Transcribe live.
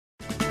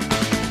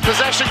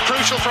Possession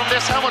crucial from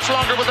this. How much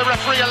longer will the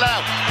referee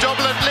allow?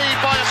 Dublin lead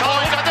by a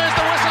point, and there's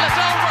the whistle. It's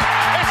over.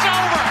 It's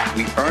over.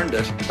 We earned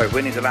it by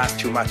winning the last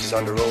 2 matches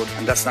on the road,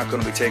 and that's not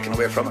going to be taken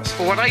away from us.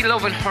 But what I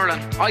love in hurling,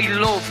 I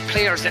love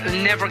players that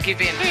will never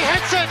give in. He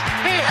hits it.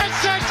 He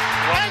hits it.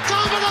 It's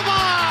over the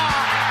bar.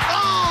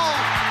 Oh,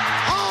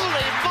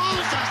 holy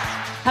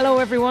Moses. Hello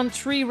everyone,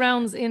 3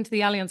 rounds into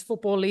the Allianz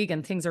Football League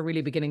and things are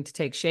really beginning to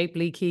take shape.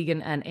 Lee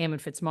Keegan and Éamonn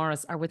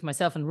Fitzmaurice are with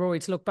myself and Rory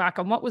to look back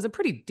on what was a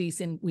pretty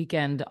decent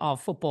weekend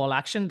of football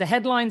action. The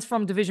headlines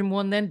from Division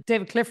 1 then,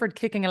 David Clifford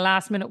kicking a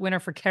last minute winner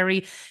for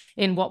Kerry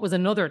in what was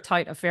another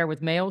tight affair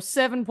with Mayo.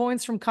 7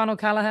 points from Con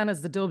O'Callaghan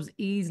as the Dubs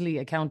easily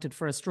accounted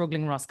for a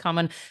struggling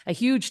Roscommon. A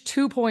huge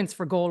 2 points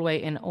for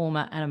Galway in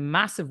Omagh and a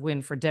massive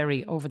win for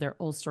Derry over their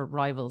Ulster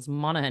rivals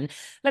Monaghan.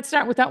 Let's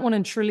start with that one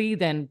in Tralee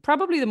then.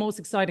 Probably the most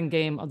exciting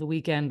game of the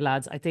weekend,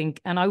 lads, I think.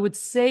 And I would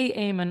say,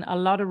 Éamonn, a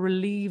lot of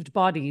relieved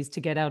bodies to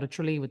get out of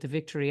Tralee with the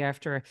victory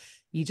after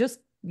you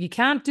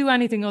can't do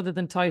anything other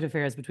than tight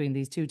affairs between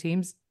these two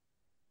teams.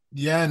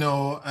 Yeah,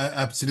 no,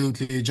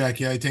 absolutely,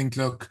 Jacqui. I think,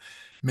 look,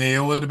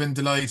 Mayo would have been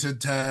delighted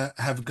to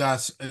have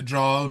got a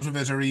draw out of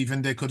it, or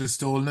even they could have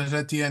stolen it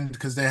at the end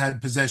because they had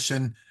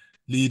possession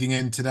leading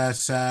into that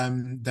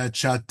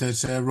shot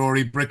that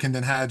Rory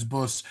Brickenden had.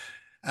 But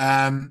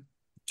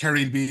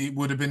Kerry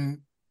would have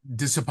been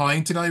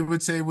disappointed, I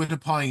would say, with a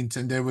point,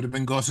 and they would have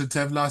been gutted to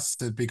have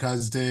lost it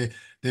because they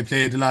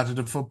played a lot of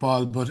the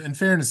football. But in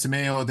fairness to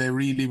Mayo, they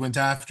really went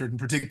after it, and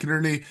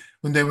particularly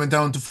when they went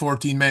down to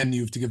 14 men,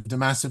 you have to give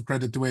them massive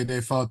credit the way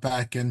they fought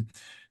back. And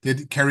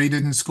Kerry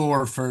didn't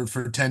score for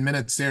 10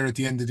 minutes there at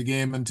the end of the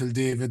game until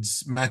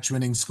David's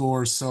match-winning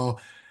score. So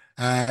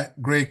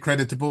great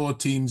credit to both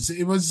teams.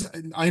 It was,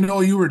 I know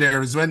you were there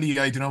as well, Lee.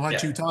 I don't know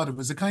what you thought. It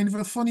was a kind of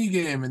a funny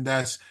game in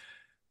that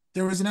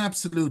there was an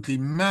absolutely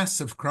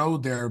massive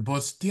crowd there,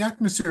 but the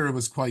atmosphere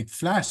was quite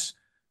flat.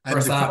 And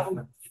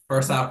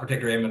first half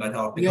particularly, I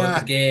thought, because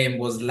the game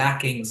was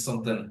lacking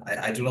something.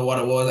 I don't know what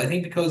it was. I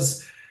think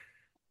because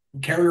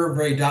Kerry were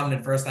very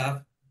dominant first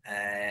half,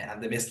 and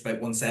they missed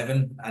about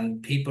 1-7,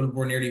 and people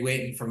were nearly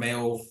waiting for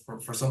Mayo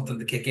for something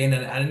to kick in,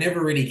 and it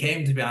never really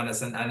came, to be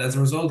honest. And as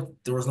a result,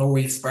 there was no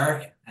real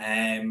spark.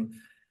 And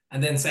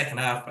then second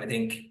half, I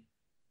think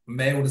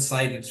Mayo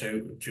decided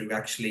to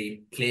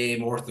actually play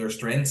more to their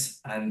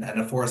strengths and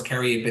of course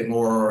Kerry a bit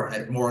more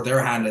of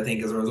their hand, I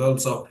think, as a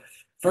result. So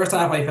first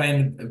half I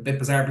find a bit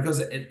bizarre because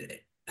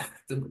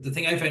the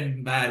thing I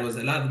found bad was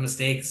a lot of the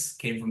mistakes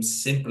came from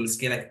simple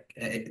skill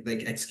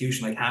like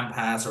execution, like hand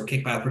pass or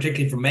kick pass,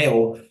 particularly from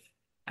Mayo,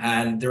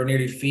 and they were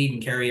nearly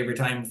feeding Kerry every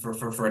time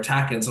for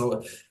attacking.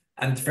 So,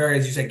 and fair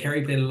as you said,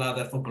 Kerry played a lot of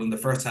that football in the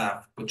first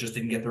half but just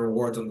didn't get the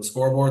rewards on the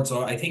scoreboard.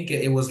 So I think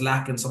it was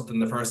lacking something in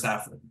the first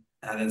half.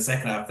 And then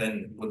second half,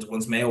 then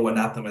once Mayo went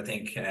at them, I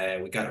think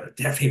we got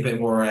definitely a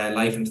bit more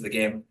life into the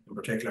game in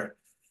particular.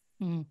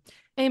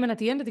 Éamonn, at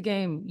the end of the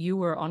game, you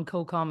were on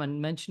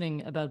co-common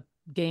mentioning about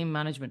game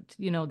management.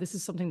 You know, this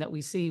is something that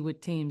we see with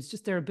teams,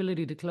 just their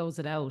ability to close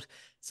it out.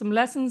 Some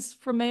lessons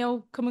for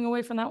Mayo coming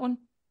away from that one?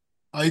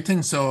 I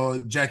think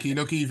so, Jacqui.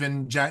 Look,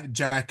 even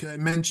Jack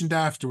mentioned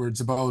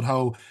afterwards about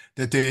how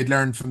that they had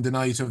learned from the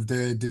night of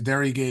the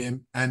Derry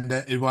game, and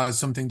that it was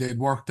something they'd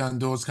worked on,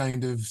 those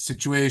kind of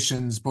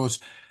situations. But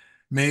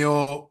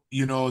Mayo,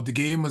 you know, the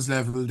game was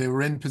level. They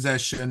were in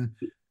possession.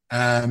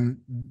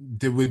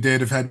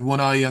 They'd have had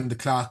one eye on the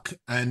clock,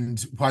 and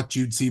what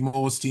you'd see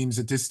most teams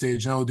at this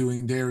stage now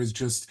doing there is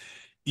just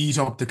eat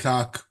up the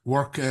clock,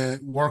 work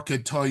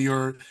it to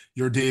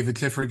your David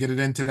Clifford, get it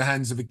into the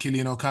hands of a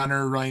Cillian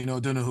O'Connor, Ryan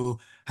O'Donoghue,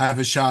 have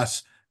a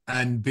shot,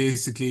 and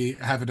basically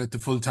have it at the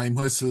full-time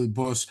whistle.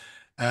 But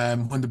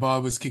when the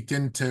ball was kicked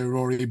into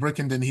Rory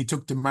Brickenden, he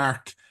took the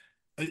mark.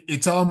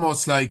 It's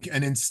almost like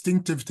an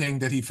instinctive thing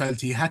that he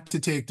felt he had to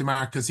take the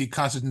mark because he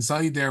caught it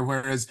inside there,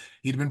 whereas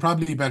he'd been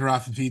probably better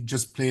off if he'd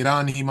just played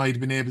on. He might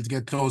have been able to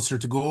get closer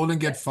to goal and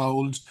get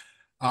fouled,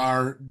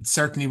 or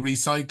certainly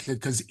recycle it,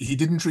 because he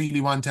didn't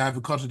really want to have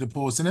a cut at the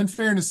post. And in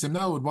fairness to him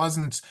now, it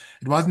wasn't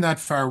that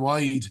far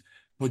wide,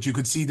 but you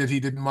could see that he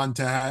didn't want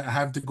to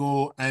have to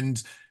go.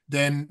 And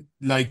then,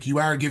 like, you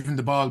are giving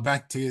the ball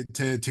back to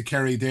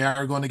Kerry. They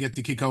are going to get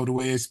the kick out of the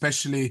way,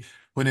 especially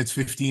when it's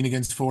 15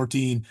 against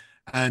 14.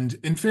 And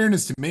in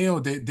fairness to Mayo,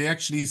 they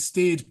actually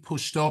stayed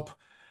pushed up,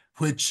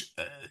 which,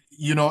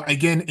 you know,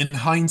 again, in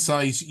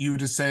hindsight, you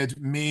would have said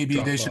maybe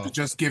they should have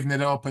just given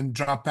it up and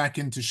dropped back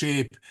into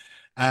shape.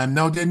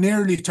 Now, they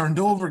nearly turned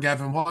over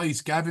Gavin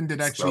White. Gavin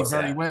did actually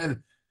very well.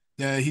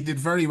 He did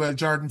very well.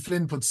 Jordan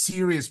Flynn put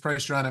serious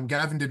pressure on him.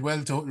 Gavin did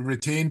well to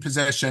retain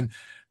possession.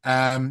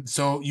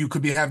 So you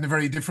could be having a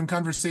very different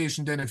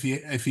conversation then if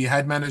he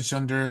had managed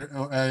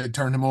to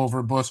turn him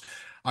over. But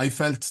I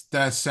felt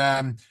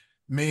that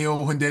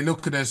Mayo, when they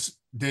look at it,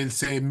 they'll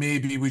say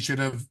maybe we should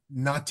have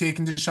not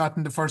taken the shot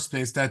in the first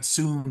place that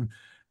soon,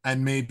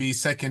 and maybe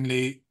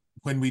secondly,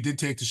 when we did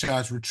take the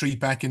shot, retreat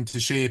back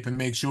into shape and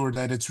make sure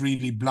that it's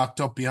really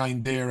blocked up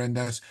behind there, and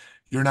that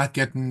you're not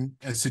getting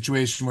a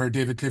situation where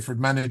David Clifford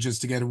manages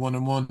to get a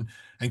 1-on-1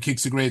 and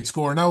kicks a great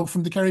score. Now,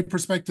 from the Kerry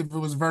perspective, it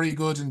was very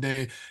good, and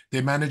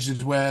they managed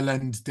it well,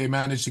 and they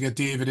managed to get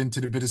David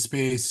into the bit of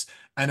space,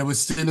 and it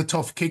was still a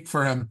tough kick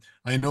for him.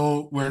 I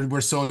know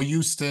we're so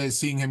used to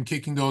seeing him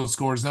kicking those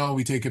scores now,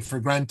 we take it for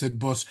granted,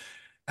 but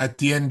at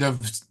the end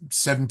of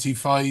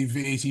 75,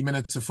 80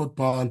 minutes of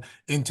football,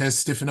 into a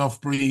stiff enough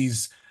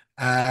breeze,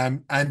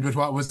 and with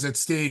what was at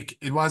stake,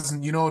 it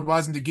wasn't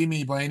a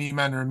gimme by any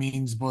manner of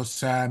means,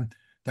 but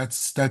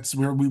that's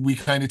where we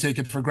kind of take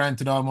it for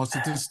granted almost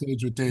at this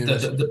stage with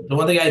David. The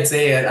one thing I'd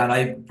say, and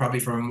I probably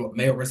from a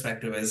Mayo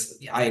perspective, is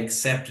I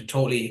accept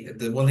totally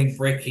the one thing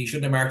Brick, he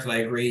shouldn't have marked it, I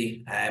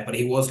agree, but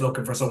he was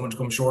looking for someone to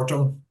come short to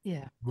him.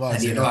 Yeah.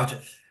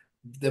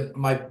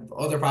 My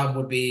other problem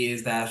would be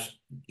is that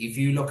if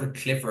you look at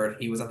Clifford,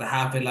 he was at the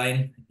halfway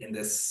line in the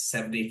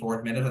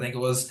 74th minute, I think it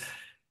was.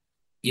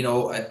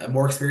 A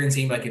more experienced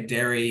team like a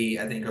Derry,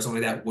 I think, or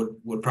something like that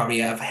would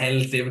probably have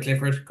held David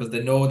Clifford because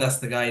they know that's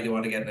the guy they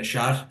want to get in a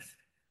shot.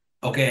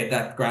 Okay,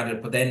 that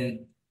granted, but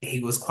then he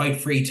was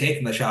quite free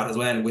taking the shot as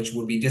well, which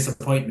would be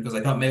disappointing because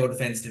I thought Mayo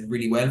defence did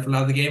really well for a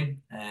lot of the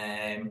game.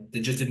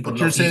 They just didn't. What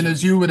you're saying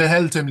is you would have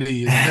held him,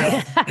 Lee.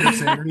 You're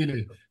saying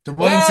really. The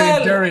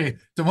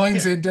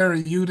mind saying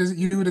Derry,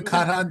 you would have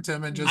caught on to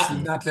him and just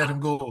not let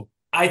him go.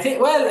 I think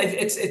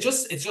it's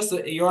just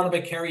you're on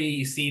about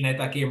Kerry seeing out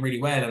that game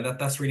really well, and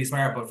that's really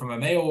smart. But from a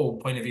Mayo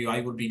point of view,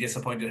 I would be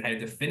disappointed how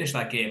to finish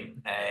that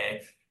game.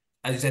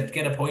 As you said, to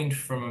get a point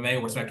from a Mayo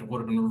perspective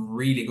would have been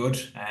really good.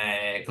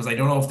 Because I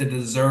don't know if they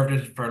deserved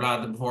it for a lot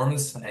of the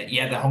performance. They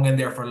hung in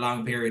there for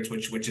long periods,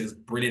 which is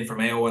brilliant for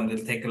Mayo, and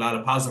they'll take a lot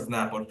of positive from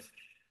that. But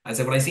as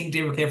I said, when I seen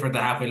David Clifford at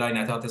the halfway line,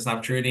 I thought there's an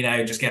opportunity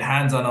now. Just get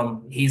hands on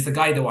him. He's the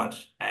guy they want.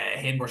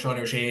 Him or Sean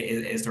O'Shea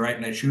is the right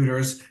night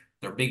shooters.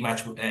 They're big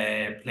match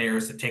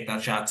players to take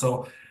that shot.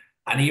 So,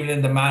 and even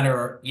in the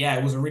manner,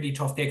 it was a really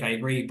tough kick, I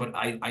agree, but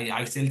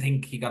I still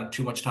think he got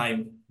too much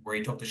time where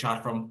he took the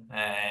shot from.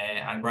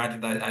 And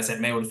granted, I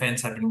said Mayo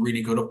defence had been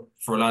really good up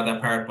for a lot of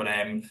that part, but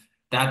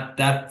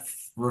that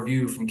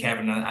review from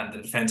Kevin and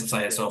the defensive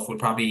side of stuff would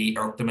probably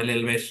irk them a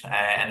little bit,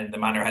 and in the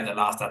manner had they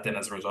lost that then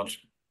as a result.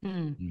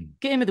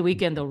 Game of the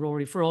weekend though,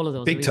 Rory, for all of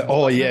those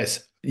reasons.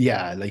 Yes.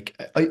 Yeah,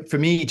 for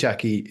me,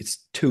 Jacqui,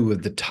 it's two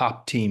of the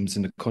top teams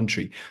in the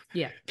country.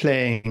 Yeah.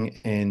 Playing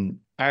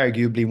in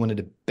arguably one of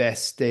the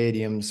best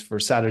stadiums for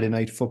Saturday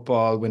night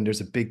football when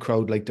there's a big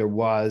crowd like there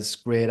was,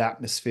 great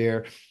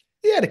atmosphere.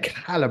 Yeah, the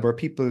caliber,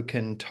 people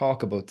can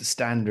talk about the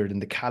standard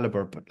and the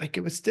caliber, but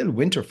it was still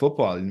winter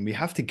football, and we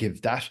have to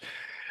give that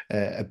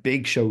a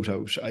big shout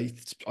out.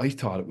 I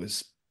thought it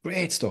was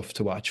great stuff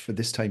to watch for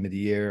this time of the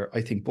year. I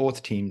think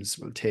both teams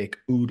will take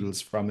oodles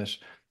from it.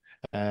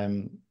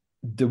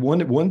 The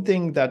one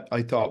thing that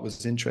I thought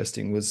was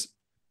interesting was,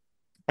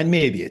 and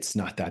maybe it's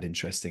not that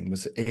interesting,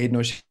 was Aidan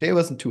O'Shea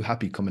wasn't too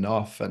happy coming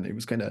off, and he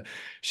was kind of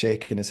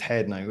shaking his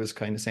head, and I was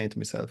kind of saying to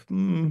myself,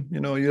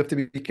 you have to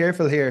be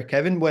careful here,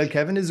 Kevin. Well,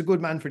 Kevin is a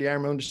good man for the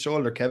arm around the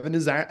shoulder. Kevin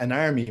is an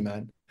army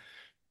man.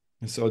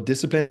 So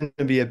discipline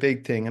will be a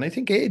big thing. And I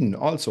think Aidan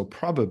also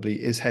probably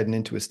is heading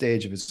into a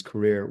stage of his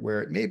career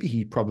where maybe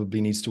he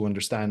probably needs to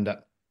understand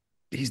that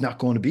he's not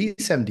going to be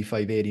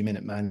 75, 80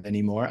 minute man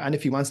anymore. And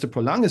if he wants to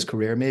prolong his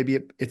career, maybe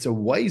it's a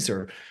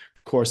wiser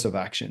course of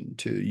action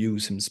to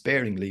use him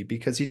sparingly,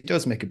 because he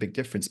does make a big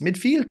difference.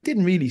 Midfield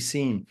didn't really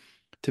seem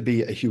to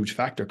be a huge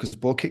factor because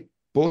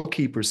both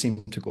keepers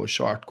seem to go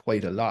short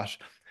quite a lot.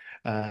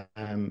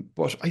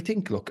 But I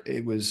think, look,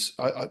 it was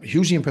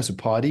hugely impressive.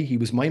 Paddy, he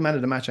was my man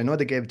of the match. I know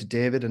they gave it to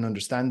David, and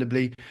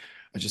understandably,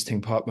 I just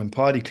think when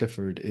Paddy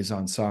Clifford is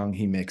on song,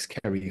 he makes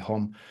Kerry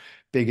hum.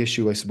 Big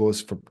issue, I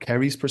suppose, for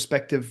Kerry's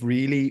perspective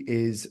really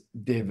is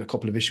they have a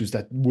couple of issues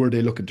that were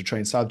they looking to try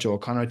and solve. Joe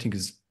O'Connor, I think,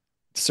 is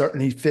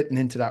certainly fitting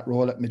into that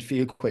role at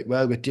midfield quite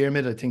well with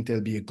Diarmid. I think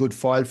they'll be a good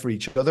foil for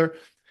each other.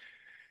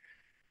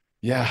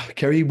 Yeah,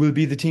 Kerry will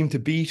be the team to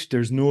beat.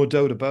 There's no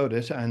doubt about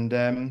it.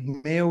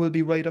 And Mayo will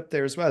be right up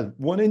there as well.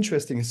 One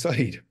interesting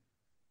aside,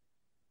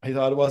 I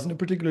thought it wasn't a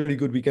particularly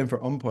good weekend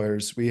for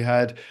umpires. We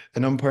had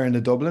an umpire in the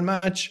Dublin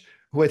match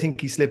who I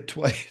think he slipped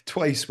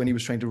twice when he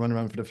was trying to run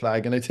around for the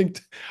flag. And I think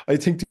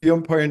the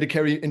umpire in the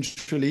Kerry in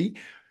Tralee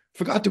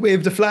forgot to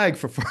wave the flag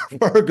for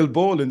Fergal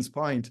Boland's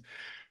point.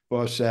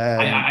 But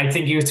I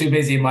think he was too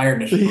busy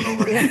admiring it.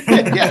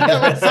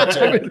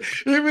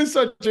 It was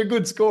such a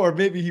good score.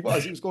 Maybe he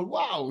was going,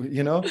 wow,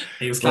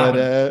 He was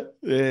clapping.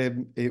 But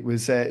it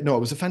was it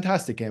was a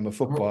fantastic game of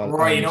football.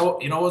 Rory, you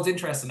know what's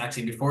interesting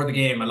actually, before the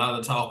game, a lot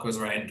of the talk was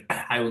around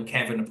how would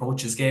Kevin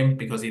approach his game,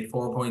 because he had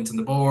 4 points on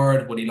the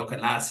board. Would he look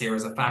at last year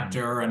as a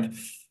factor? And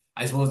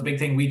I suppose the big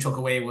thing we took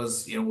away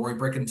was, Rory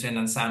Brickington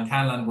and Sam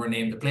Callan were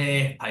named to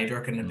play. Ty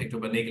Durkin had picked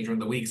up a nickel during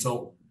the week.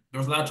 So there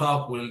was a lot of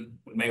talk, will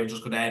Mayo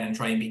just go down and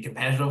try and be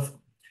competitive?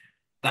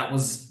 That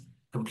was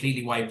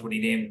completely wiped when he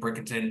named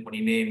Brickington, when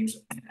he named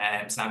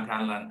Sam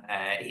Callan.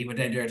 He went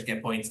down there to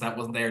get points. That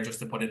wasn't there just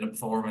to put in a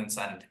performance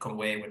and come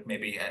away with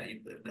maybe,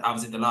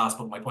 obviously the loss,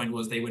 but my point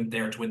was they went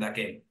there to win that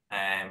game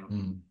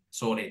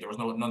solely. There was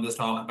none of this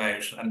talk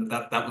about, and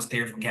that was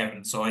clear from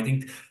Kevin. So I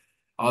think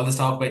all this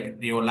talk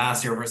about,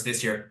 last year versus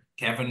this year,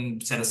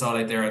 Kevin set us all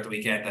out there at the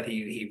weekend that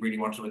he really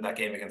wanted to win that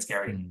game against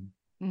Kerry.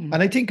 And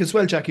I think as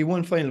well, Jacqui,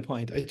 one final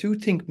point. I do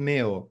think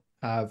Mayo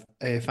have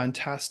a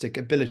fantastic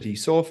ability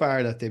so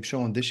far that they've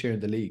shown this year in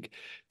the league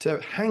to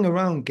hang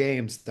around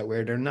games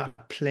where they're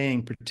not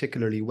playing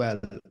particularly well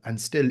and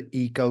still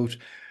eke out,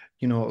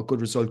 a good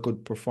result,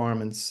 good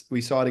performance.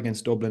 We saw it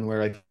against Dublin,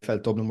 where I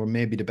felt Dublin were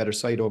maybe the better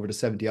side over the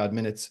 70 odd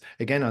minutes.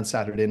 Again, on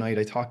Saturday night,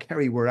 I thought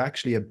Kerry were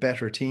actually a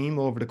better team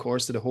over the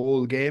course of the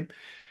whole game,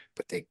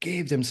 but they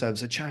gave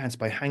themselves a chance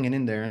by hanging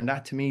in there. And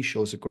that to me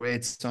shows a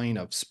great sign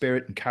of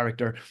spirit and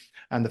character,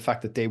 and the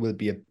fact that they will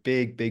be a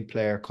big, big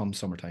player come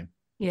summertime.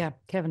 Yeah,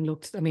 Kevin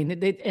looked,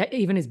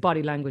 even his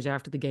body language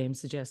after the game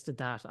suggested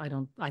that.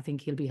 I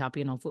think he'll be happy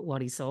enough with what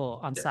he saw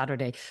on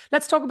Saturday.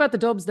 Let's talk about the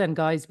Dubs then,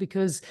 guys,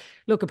 because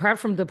look, apart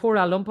from the poor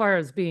old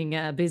umpires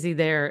being busy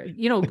there,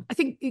 I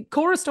think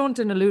Cora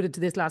Staunton alluded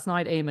to this last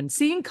night, Éamonn.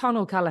 Seeing Con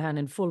O'Callaghan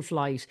in full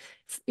flight,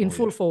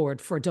 full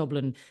forward for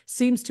Dublin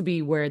seems to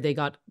be where they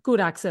got good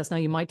access. Now,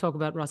 you might talk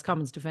about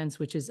Roscommon's defence,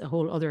 which is a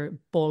whole other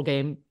ball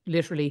game,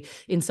 literally,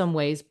 in some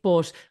ways.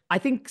 But I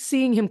think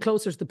seeing him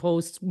closer to the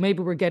post,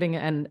 maybe we're getting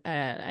an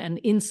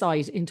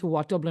insight into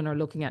what Dublin are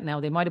looking at now.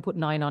 They might have put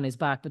 9 on his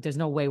back, but there's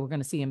no way we're going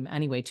to see him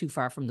anyway too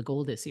far from the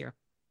goal this year.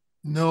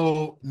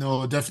 No,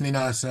 definitely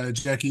not,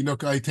 Jacqui.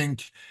 Look, I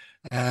think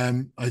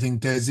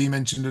Desi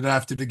mentioned it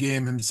after the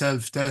game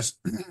himself that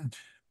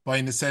by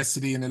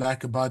necessity and a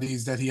lack of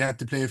bodies that he had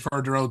to play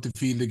further out the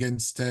field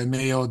against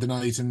Mayo the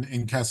night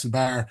in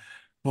Castlebar.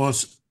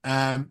 But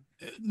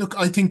look,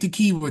 I think the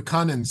key with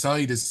Con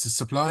inside is to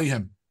supply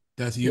him.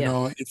 That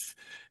if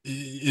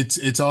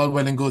it's all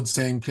well and good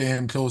saying play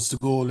him close to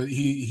goal.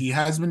 He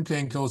has been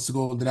playing close to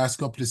goal the last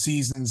couple of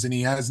seasons, and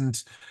he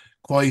hasn't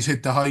quite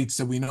hit the heights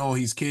that we know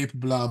he's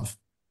capable of.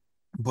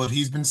 But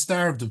he's been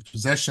starved of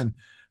possession.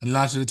 And a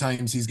lot of the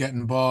times he's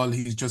getting the ball,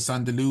 he's just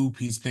on the loop,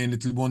 he's playing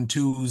little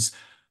 1-2s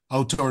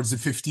out towards the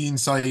 15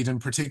 side in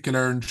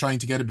particular and trying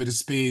to get a bit of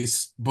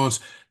space. But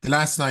the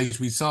last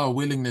night we saw a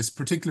willingness,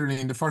 particularly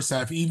in the first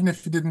half, even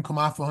if it didn't come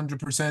off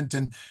 100%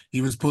 and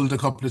he was pulled a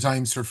couple of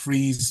times for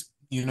frees,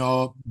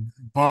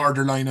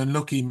 borderline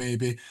unlucky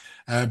maybe.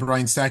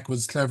 Brian Stack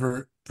was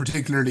clever,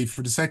 particularly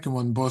for the second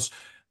one. But,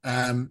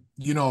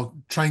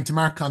 trying to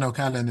mark on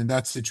O'Callaghan in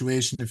that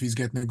situation, if he's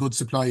getting a good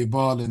supply of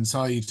ball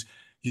inside,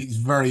 he's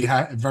very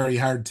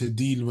hard to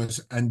deal with.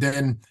 And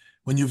then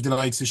when you have the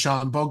likes of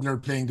Sean Bugler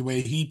playing the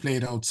way he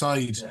played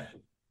outside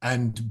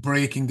and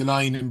breaking the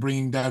line and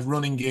bringing that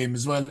running game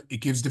as well,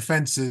 it gives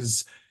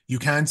defences, you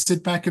can't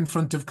sit back in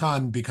front of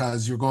Con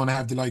because you're going to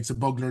have the likes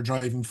of Bugler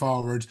driving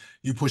forward.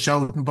 You push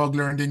out in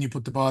Bugler and then you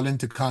put the ball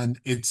into Con.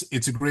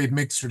 It's a great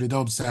mix for the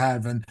Dubs to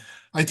have. And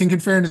I think in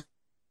fairness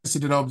to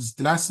the Dubs,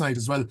 the last night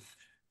as well,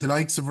 the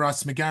likes of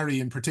Ross McGarry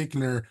in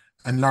particular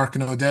and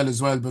Larkin O'Dell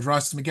as well. But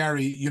Ross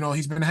McGarry,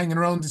 he's been hanging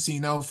around the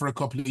scene now for a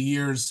couple of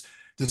years.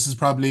 This is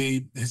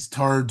probably his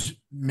third,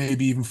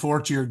 maybe even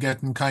fourth year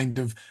getting kind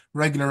of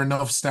regular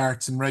enough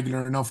starts and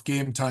regular enough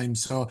game time.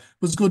 So it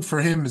was good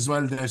for him as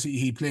well that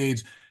he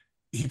played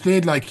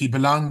like he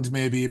belonged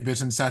maybe a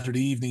bit on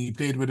Saturday evening. He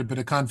played with a bit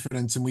of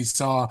confidence and we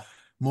saw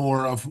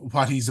more of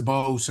what he's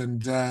about.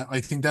 And I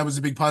think that was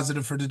a big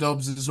positive for the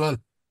Dubs as well.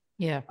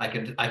 Yeah, I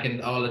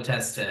can all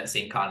attest to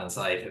seeing Con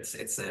inside.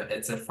 It's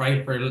a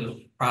frightful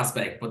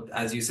prospect, but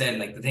as you said,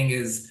 like the thing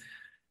is,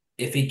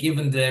 if he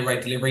given the right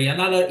delivery, and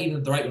not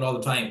even the right one all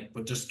the time,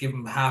 but just give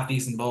him half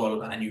decent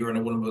ball and you're in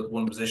a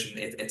one position,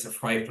 it's a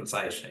frightful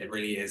sight. It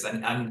really is.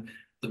 And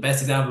the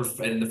best example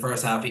in the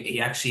first half, he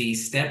actually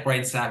stepped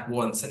Brian Stack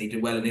once and he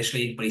did well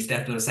initially, but he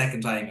stepped it a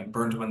second time and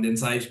burnt him on the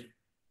inside.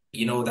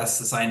 That's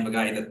the sign of a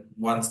guy that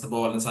wants the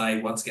ball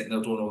inside, wants to get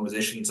into one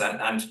positions.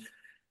 And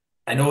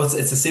I know it's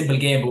a simple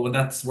game, but when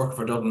that's worked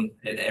for Dublin,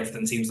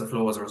 everything seems to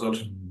flow as a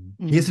result.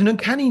 He has an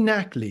uncanny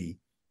knack, Lee,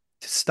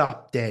 to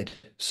stop dead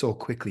so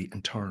quickly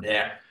and turn.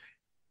 Yeah.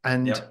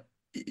 And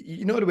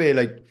the way,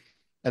 like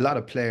a lot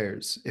of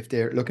players, if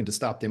they're looking to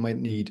stop, they might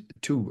need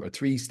 2 or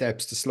 3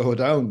 steps to slow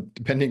down,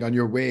 depending on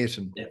your weight.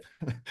 And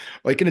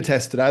I can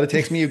attest to that. It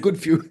takes me a good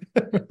few.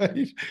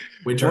 Right?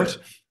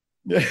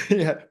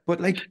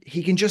 But like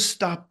he can just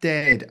stop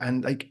dead,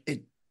 and like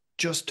it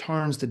just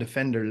turns the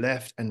defender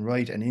left and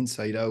right and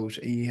inside out.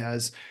 He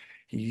has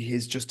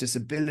just this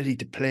ability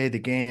to play the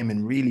game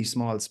in really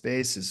small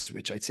spaces,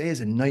 which I'd say is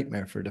a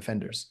nightmare for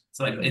defenders.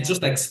 So it's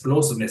just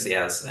explosiveness he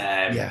has.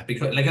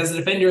 Because like as a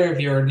defender,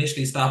 if you're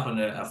initially stopping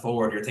a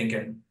forward, you're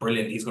thinking,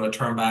 brilliant, he's going to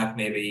turn back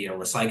maybe or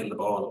recycle the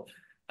ball.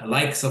 And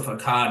like stuff like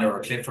Khan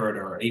or Clifford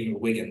or even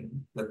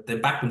Wigan, they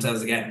back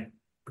themselves again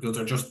because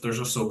they're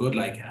just so good.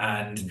 Like,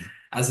 and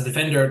as a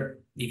defender,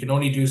 you can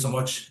only do so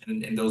much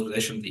in those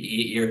positions.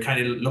 You're kind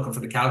of looking for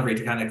the cavalry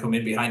to kind of come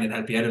in behind and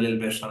help you out a little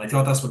bit. And I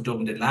thought that's what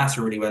Dublin did last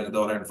year really well in the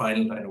All-Ireland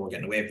final. I know we're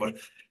getting away, but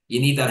you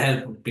need that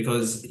help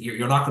because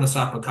you're not going to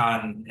stop a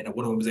Con in a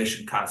one-on-one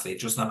position constantly.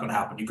 It's just not going to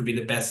happen. You could be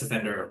the best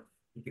defender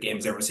the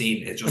game's ever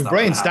seen. It's just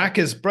Brian Stack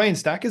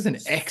is an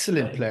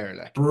excellent player.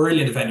 Like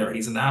brilliant defender.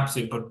 He's an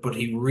absolute, but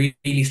he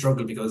really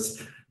struggled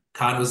because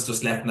Con was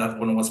just left in that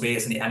one-on-one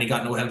space and he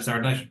got no help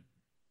Saturday night.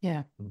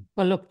 Yeah.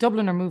 Well, look,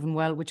 Dublin are moving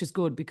well, which is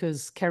good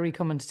because Kerry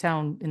coming to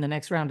town in the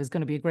next round is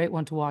going to be a great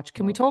one to watch.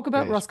 Can we talk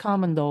about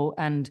Roscommon though?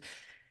 And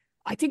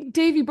I think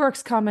Davy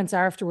Burke's comments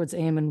afterwards,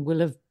 Éamonn, will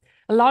have,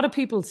 a lot of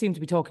people seem to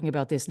be talking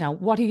about this now.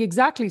 What he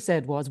exactly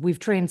said was, we've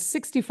trained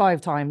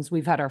 65 times,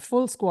 we've had our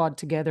full squad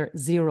together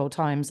 0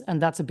 times,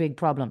 and that's a big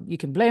problem. You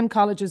can blame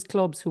colleges,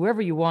 clubs,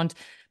 whoever you want,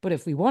 but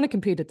if we want to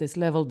compete at this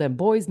level, then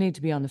boys need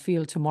to be on the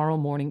field tomorrow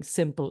morning.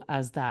 Simple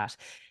as that.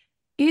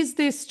 Is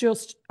this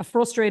just a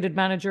frustrated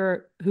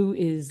manager who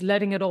is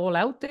letting it all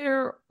out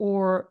there,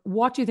 or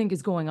what do you think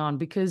is going on?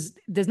 Because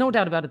there's no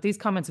doubt about it, these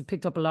comments have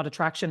picked up a lot of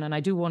traction, and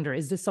I do wonder,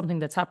 is this something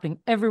that's happening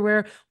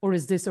everywhere, or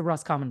is this a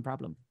Roscommon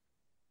problem?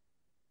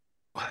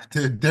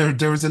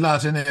 There was a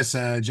lot in it,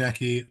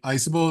 Jacqui. I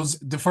suppose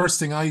the first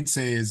thing I'd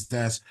say is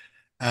that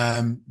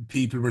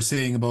people were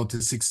saying about the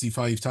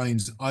 65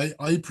 times.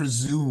 I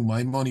presume,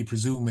 I'm only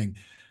presuming,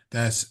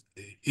 that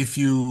if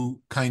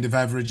you kind of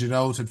average it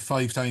out at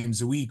 5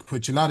 times a week,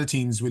 which a lot of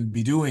teams will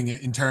be doing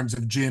in terms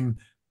of gym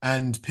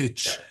and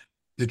pitch,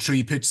 the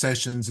 3 pitch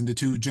sessions and the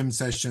 2 gym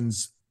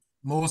sessions,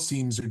 most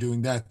teams are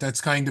doing that.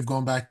 That's kind of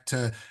going back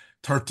to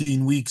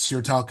 13 weeks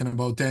you're talking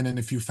about then, and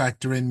if you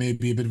factor in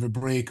maybe a bit of a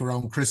break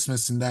around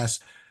Christmas and that,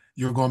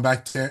 you're going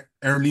back to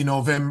early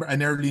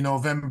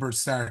November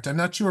start. I'm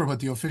not sure what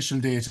the official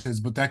date is,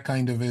 but that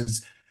kind of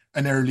is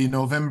an early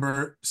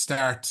November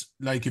start.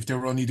 Like if they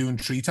were only doing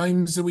 3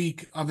 times a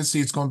week, obviously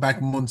it's going back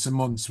months and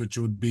months, which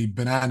would be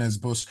bananas,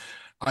 but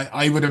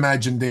I would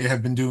imagine they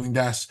have been doing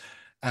that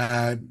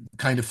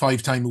kind of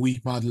 5 time a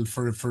week model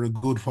for a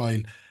good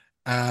while.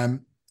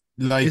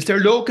 Is there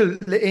local,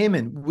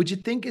 Éamonn, would you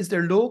think, is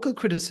there local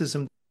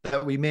criticism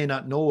that we may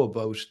not know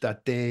about,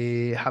 that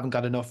they haven't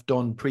got enough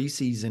done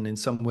pre-season in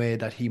some way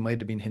that he might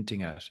have been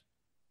hinting at?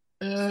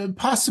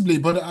 Possibly,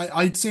 but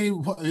I'd say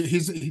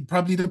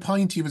probably the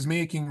point he was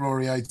making,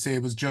 Rory, I'd say,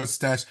 was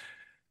just that,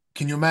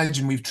 can you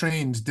imagine, we've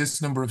trained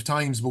this number of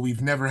times, but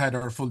we've never had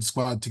our full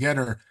squad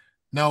together.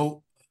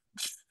 Now,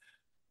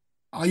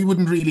 I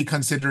wouldn't really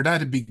consider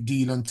that a big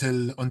deal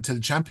until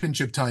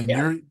championship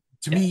time.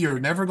 To me, you're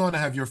never going to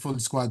have your full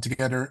squad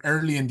together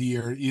early in the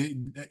year.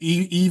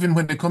 Even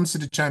when it comes to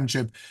the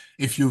championship,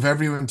 if you've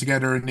everyone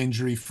together and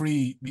injury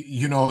free,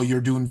 you're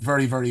doing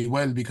very, very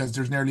well, because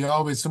there's nearly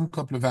always some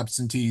couple of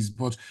absentees.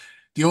 But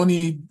the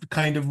only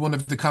kind of one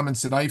of the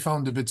comments that I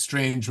found a bit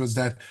strange was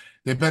that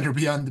they better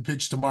be on the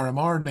pitch tomorrow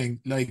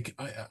morning. Like,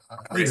 I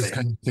was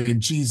kind of thinking,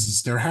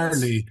 Jesus, they're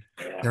hardly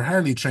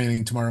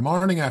training tomorrow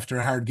morning after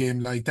a hard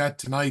game like that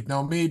tonight.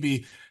 Now,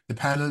 maybe the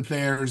panel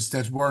players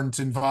that weren't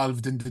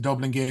involved in the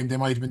Dublin game, they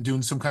might have been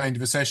doing some kind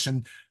of a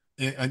session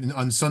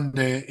on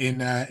Sunday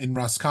in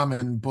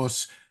Roscommon,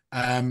 but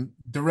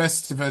the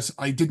rest of it,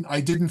 I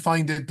didn't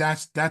find it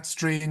that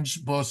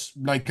strange. But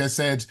like I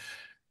said,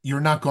 you're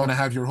not going to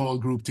have your whole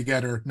group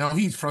together. Now,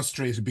 he's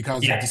frustrated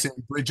because of the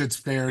St. Bridget's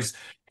players.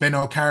 Ben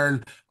O'Carroll,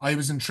 I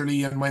was in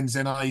Tralee on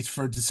Wednesday night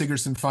for the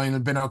Sigerson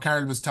final. Ben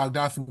O'Carroll was togged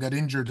off and got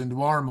injured in the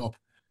warm-up.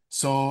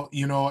 So,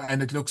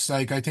 and it looks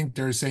like, I think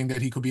they're saying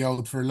that he could be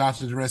out for a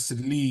lot of the rest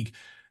of the league.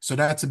 So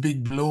that's a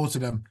big blow to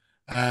them.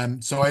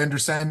 So I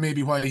understand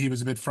maybe why he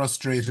was a bit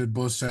frustrated,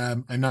 but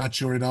I'm not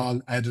sure it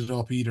all added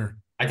up either.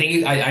 I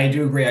think I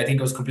do agree. I think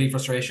it was complete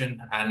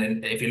frustration,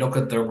 and if you look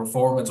at their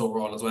performance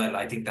overall as well,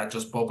 I think that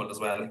just bubbled as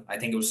well. I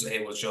think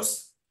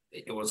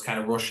it was kind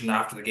of rushing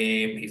after the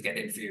game. He's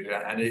getting interviewed,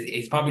 and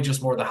it's probably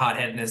just more the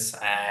hot-headedness.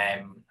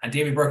 And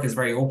Davy Burke is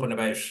very open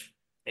about,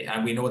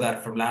 and we know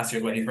that from last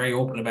year when he's very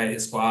open about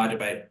his squad,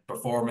 about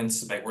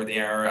performance, about where they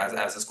are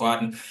as a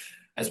squad. And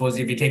I suppose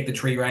if you take the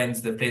 3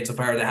 rounds they've played so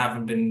far, they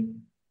haven't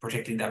been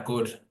particularly that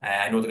good.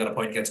 I know they got a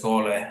point against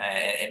Galway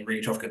in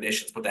really tough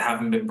conditions, but they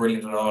haven't been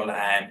brilliant at all.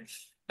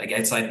 Like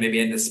outside maybe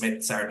Enda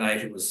Smith Saturday night,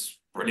 who was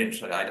brilliant.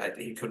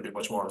 He couldn't do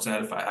much more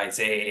himself. I'd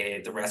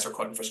say the rest are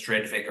cutting for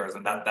straight figures,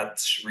 and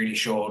that's really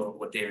showed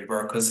with David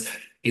Burke, because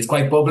he's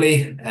quite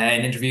bubbly in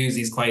interviews.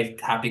 He's quite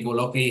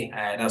happy-go-lucky.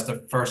 That's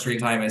the first real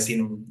time I've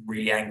seen him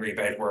really angry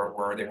about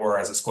where they were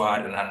as a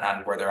squad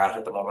and where they're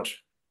at the moment.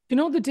 You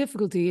know, the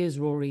difficulty is,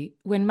 Rory,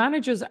 when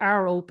managers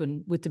are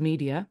open with the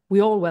media,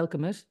 we all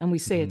welcome it and we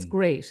say it's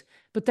great.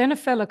 But then a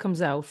fella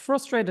comes out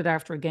frustrated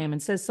after a game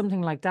and says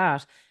something like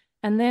that,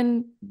 and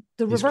then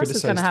the reverse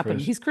is going to happen.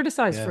 He's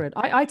criticised for it.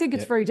 I think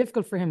it's very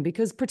difficult for him,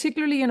 because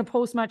particularly in a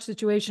post-match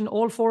situation,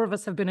 all 4 of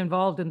us have been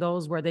involved in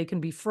those where they can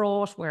be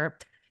fraught, where,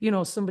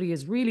 somebody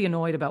is really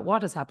annoyed about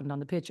what has happened on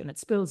the pitch and it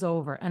spills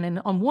over.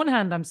 And on one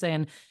hand, I'm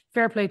saying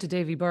fair play to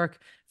Davy Burke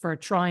for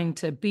trying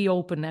to be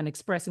open and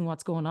expressing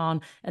what's going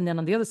on. And then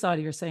on the other side,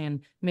 you're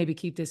saying maybe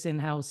keep this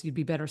in-house. You'd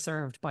be better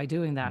served by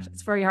doing that.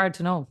 It's very hard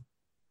to know.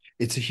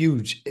 It's a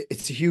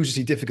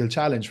hugely difficult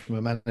challenge from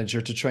a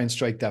manager to try and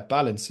strike that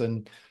balance.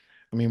 And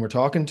I mean, we're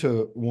talking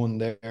to one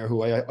there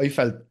who I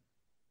felt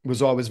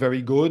was always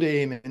very good.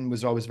 Éamonn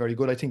was always very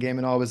good. I think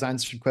Éamonn always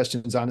answered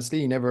questions honestly.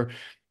 He never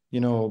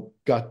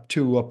got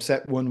too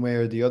upset one way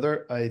or the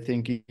other. I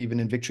think even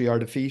in victory or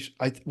defeat,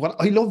 I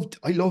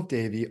love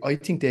Davy. I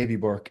think Davy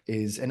Burke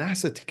is an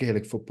asset to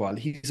Gaelic football.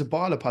 He's a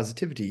ball of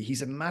positivity.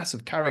 He's a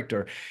massive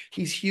character.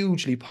 He's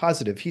hugely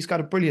positive. He's got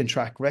a brilliant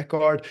track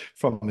record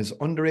from his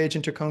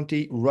underage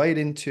intercounty right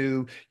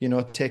into,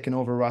 taking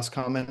over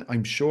Roscommon.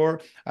 I'm sure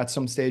at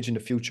some stage in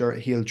the future,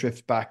 he'll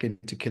drift back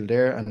into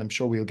Kildare, and I'm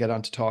sure we'll get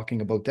on to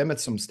talking about them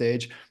at some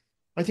stage.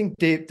 I think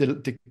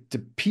the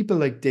people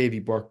like Davy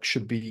Burke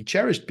should be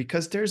cherished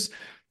because there's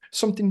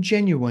something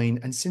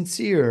genuine and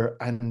sincere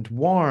and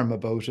warm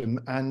about him.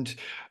 And,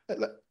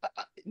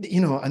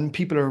 and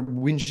people are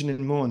whinging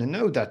and moaning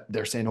now that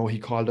they're saying, oh, he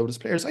called out his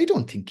players. I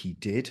don't think he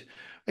did.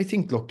 I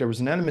think, look, there was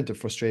an element of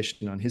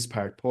frustration on his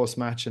part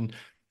post-match, and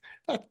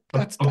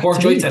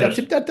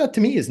that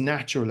to me is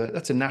natural.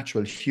 That's a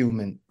natural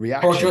human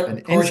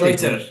reaction.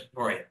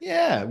 Rory.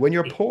 Yeah, when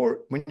you're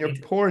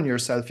pouring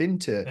yourself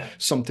into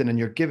something and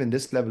you're given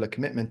this level of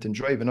commitment and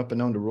driving up and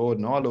down the road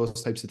and all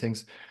those types of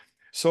things.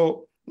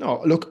 So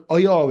no, look,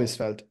 I always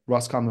felt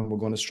Roscommon were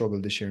going to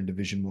struggle this year in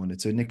Division 1.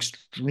 It's an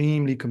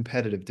extremely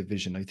competitive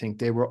division. I think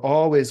they were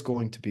always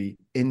going to be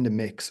in the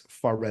mix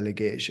for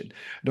relegation.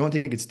 I don't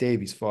think it's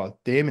Davy's fault.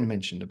 Éamonn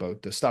mentioned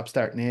about the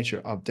stop-start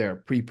nature of their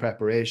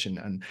pre-preparation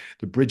and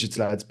the Bridget's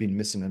lads being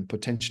missing and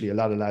potentially a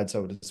lot of lads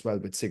out as well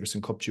with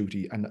Sigerson Cup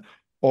duty, and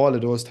all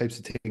of those types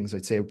of things,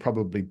 I'd say,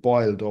 probably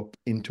boiled up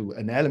into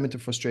an element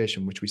of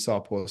frustration, which we saw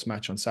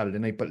post-match on Saturday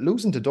night. But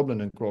losing to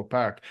Dublin and Croke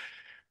Park,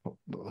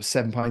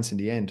 7 points in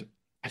the end,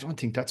 I don't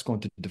think that's going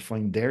to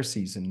define their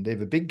season. They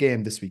have a big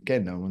game this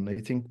weekend now, and I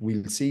think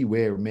we'll see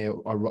where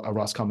Mayo or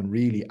Roscommon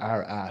really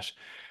are at,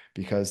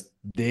 because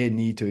they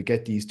need to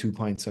get these 2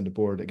 points on the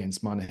board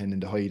against Monaghan in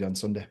the Hyde on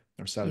Sunday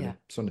or Saturday.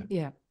 Sunday.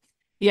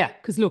 Yeah.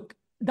 Because look,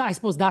 I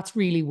suppose that's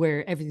really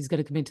where everything's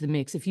going to come into the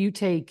mix. If you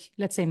take,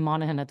 let's say,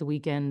 Monaghan at the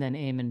weekend, then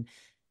Éamonn,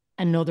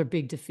 another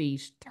big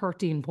defeat,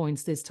 13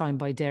 points this time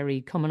by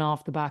Derry, coming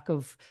off the back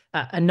of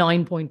a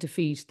 9-point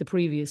defeat the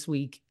previous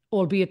week,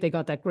 albeit they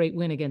got that great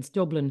win against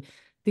Dublin.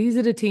 These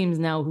are the teams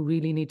now who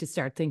really need to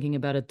start thinking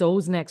about it.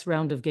 Those next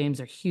round of games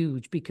are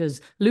huge,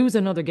 because lose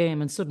another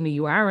game and suddenly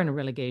you are in a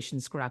relegation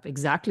scrap,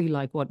 exactly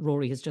like what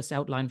Rory has just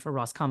outlined for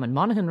Roscommon.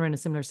 Monaghan are in a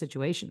similar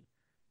situation.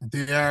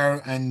 They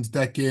are, and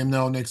that game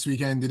now next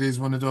weekend, it is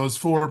one of those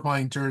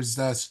 4-pointers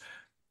that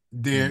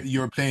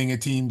you're playing a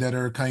team that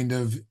are kind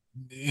of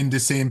in the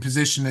same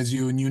position as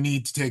you, and you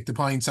need to take the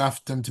points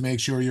off them to make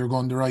sure you're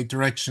going the right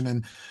direction.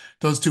 And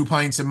those 2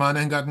 points in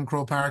Monaghan got in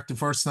Croke Park the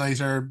first night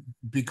are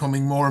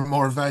becoming more and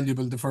more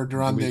valuable the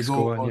further on they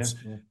go.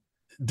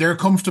 They're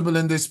comfortable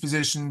in this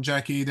position,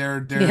 Jacqui. They're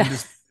in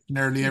this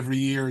nearly every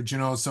year,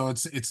 so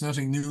it's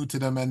nothing new to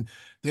them, and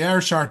they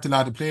are short a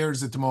lot of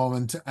players at the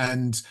moment.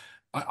 And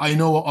I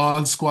know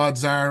all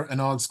squads are,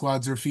 and all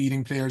squads are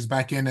feeding players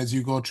back in as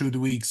you go through the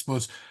weeks,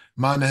 but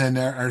Monaghan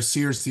are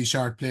seriously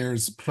short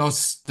players.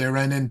 Plus, they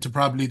ran into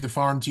probably the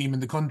farm team in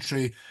the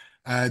country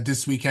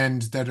this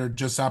weekend that are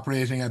just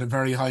operating at a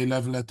very high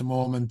level at the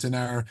moment, and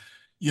are,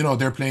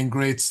 they're playing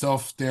great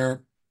stuff.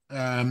 They're,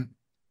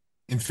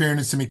 in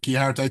fairness to Mickey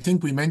Hart, I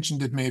think we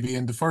mentioned it maybe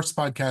in the first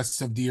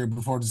podcast of the year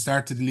before the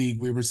start of the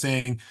league, we were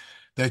saying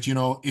that,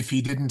 if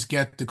he didn't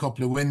get the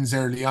couple of wins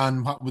early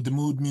on, what would the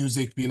mood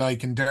music be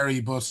like in Derry?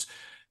 But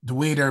the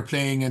way they're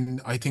playing,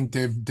 and I think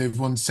they've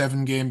won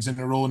 7 games in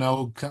a row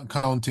now,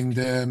 counting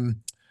the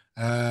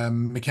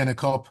McKenna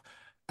Cup.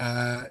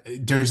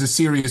 There's a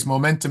serious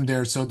momentum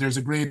there, so there's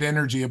a great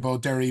energy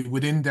about Derry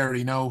within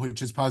Derry now,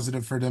 which is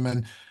positive for them.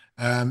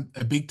 And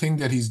a big thing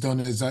that he's done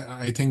is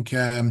I think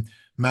Mal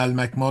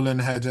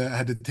McMullen had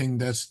a thing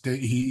that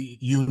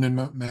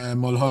Ewan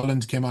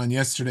Mulholland came on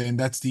yesterday, and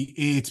that's the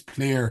 8th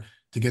player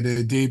to get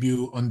a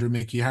debut under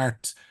Mickey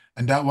Hart.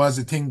 And that was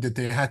a thing that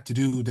they had to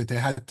do, that they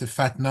had to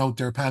fatten out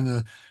their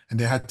panel, and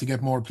they had to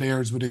get more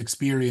players with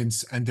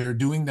experience, and they're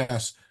doing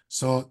that.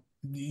 So,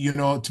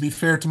 to be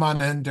fair to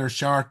Monaghan, they're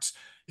short.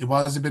 It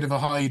was a bit of a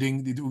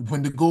hiding.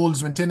 When the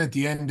goals went in at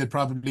the end, it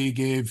probably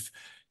gave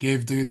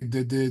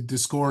the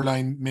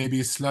scoreline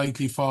maybe a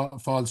slightly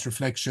false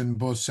reflection.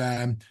 But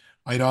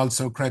I'd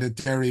also credit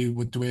Derry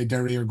with the way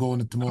Derry are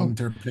going at the moment.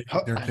 They're playing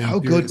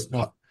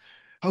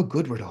how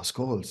good were those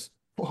goals?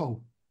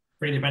 Whoa.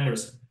 3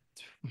 defenders.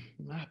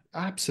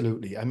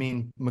 Absolutely. I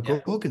mean,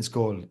 McGugan's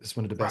goal is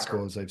one of the best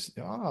goals I've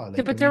seen.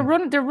 Their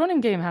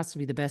running game has to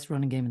be the best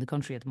running game in the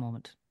country at the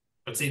moment.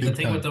 But see, the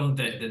thing with them,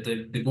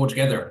 they go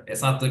together.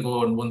 It's not they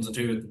go in ones and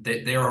twos.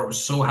 They are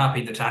so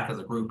happy to attack as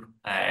a group,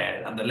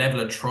 and the level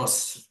of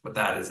trust with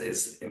that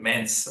is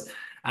immense.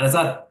 And it's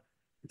that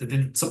they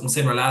did something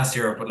similar last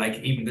year, but like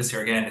even this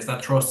year again, it's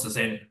that trust is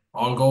saying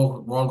we're all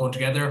going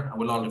together and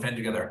we'll all defend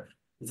together.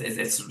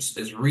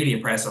 It's really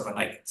impressive, and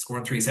like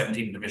scoring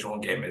 317 in Division 1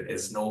 game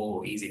is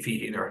no easy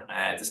feat either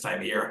this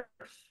time of year.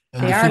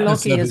 And they are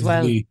lucky as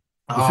well. The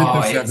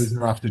fitness levels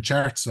are off the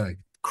charts, like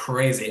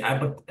crazy.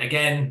 But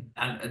again,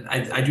 and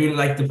I do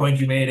like the point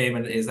you made,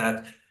 Éamonn, is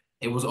that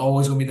it was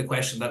always going to be the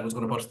question that was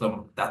going to put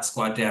them that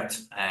squad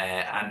depth.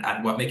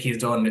 And what Mickey's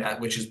done,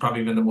 which has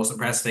probably been the most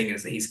impressive thing,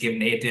 is that he's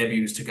given 8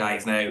 debuts to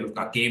guys now who've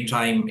got game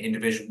time in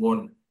Division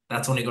 1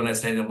 that's only going to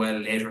stand them well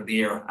later in the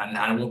year. And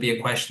it won't be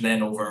a question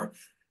then over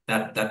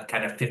that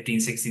kind of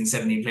 15, 16,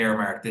 17 player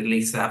mark. They at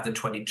least have the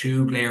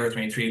 22 players,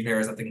 23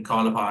 players that they can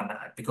call upon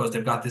because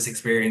they've got this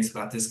experience,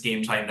 got this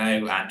game time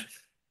now, and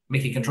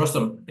Mickey can trust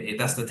them.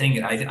 That's the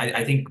thing.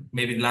 I think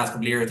maybe the last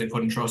couple of years they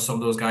couldn't trust some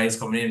of those guys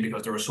coming in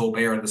because they were so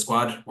bare in the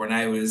squad, where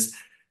now is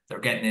they're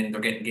getting in,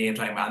 they're getting game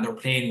time, and they're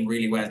playing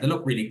really well. They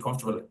look really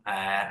comfortable.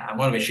 And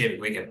what about Shavy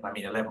Wigan? I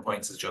mean, 11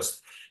 points is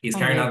just, he's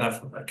carrying on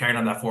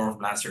that form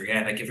from last year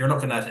again. Like, if you're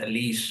looking at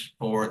elite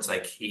forwards,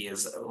 like, he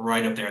is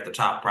right up there at the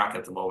top bracket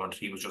at the moment.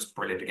 He was just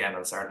brilliant again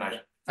on Saturday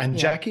night. And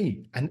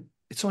Jacqui, and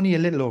it's only a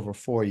little over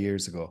 4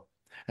 years ago.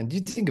 And you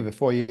think of it,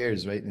 4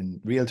 years, right? In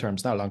real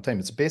terms, not a long time.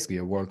 It's basically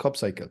a World Cup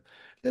cycle. A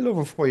little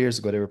over 4 years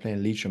ago, they were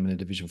playing Leitrim in a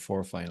Division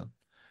 4 final.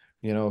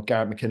 You know,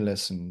 Garrett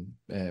McKinless and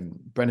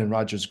Brendan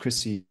Rodgers,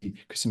 Chrissy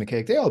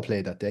McCaig, they all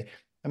played that day.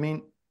 I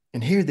mean,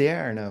 and here they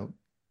are now,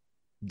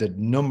 the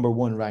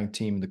 #1 ranked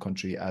team in the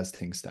country as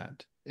things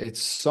stand. It's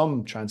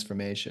some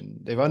transformation.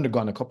 They've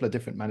undergone a couple of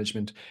different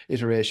management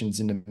iterations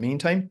in the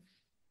meantime,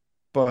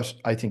 but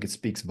I think it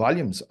speaks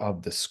volumes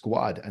of the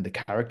squad and the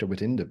character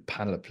within the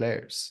panel of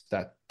players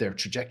that their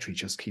trajectory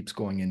just keeps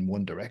going in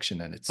one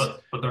direction. And it's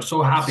but they're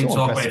so happy to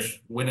about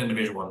winning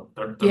Division 1.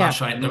 They're not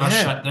shying.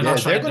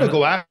 They're going to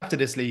go after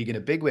this league in a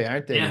big way,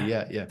 aren't they?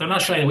 Yeah. They're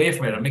not shying away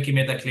from it. And Mickey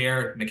made that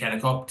clear. McKenna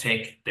Cup,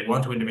 they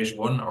want to win Division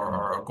 1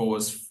 or go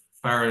as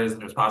far as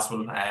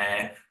possible.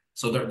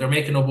 So they're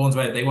making no bones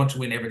about it. They want to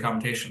win every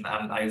competition.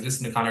 And I was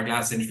listening to Conor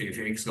Glass' interview a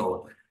few weeks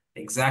ago.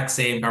 Exact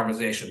same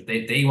conversation.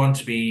 They want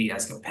to be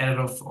as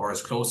competitive or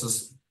as close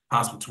as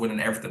possible to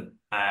winning everything.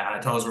 And I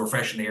thought it was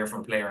refreshing to hear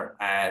from a player,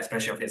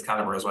 especially of his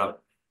caliber as well.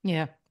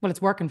 Yeah, well,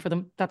 it's working for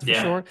them, that's for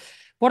sure.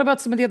 What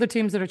about some of the other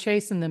teams that are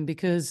chasing them?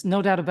 Because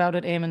no doubt about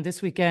it, Éamonn,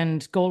 this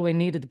weekend, Galway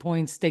needed the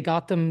points. They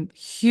got them.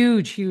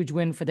 Huge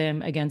win for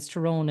them against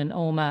Tyrone and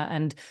Omagh,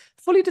 and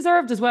fully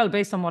deserved as well,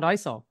 based on what I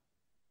saw.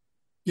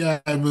 Yeah,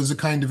 it was a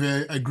kind of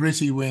a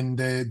gritty win.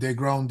 They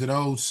grounded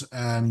out,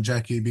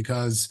 Jacqui,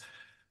 because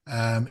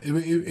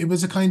it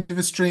was a kind of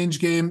a strange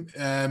game.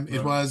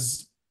 It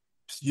was,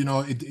 you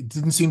know, it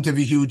didn't seem to have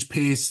a huge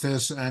pace to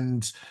it,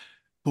 and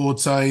both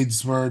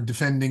sides were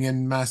defending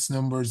in mass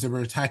numbers. They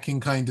were attacking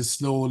kind of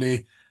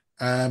slowly.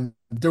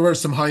 There were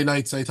some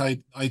highlights.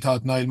 I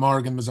thought Niall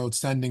Morgan was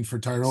outstanding for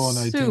Tyrone.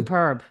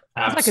 Superb.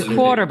 He's like a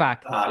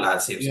quarterback.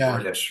 Lads,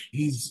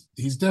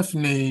 he's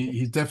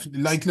definitely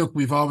like, look,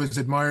 we've always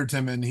admired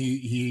him, and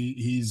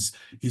he's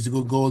a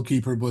good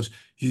goalkeeper, but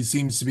he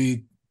seems to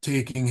be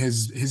taking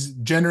his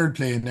general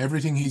play and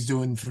everything he's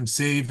doing, from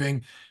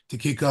saving to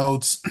kick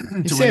outs.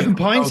 He's saving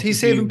points. He's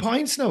saving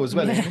points now as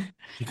well. Yeah.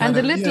 And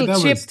the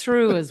little chip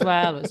through as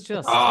well was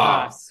just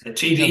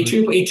he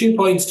 2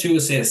 points, 2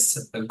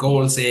 assists, a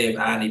goal save,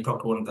 and he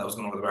plucked one that was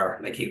going over the bar.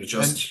 Like, he was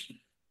just.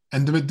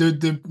 And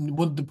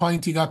the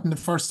point he got in the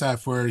first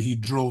half where he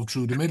drove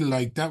through the middle,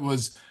 like, that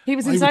was. He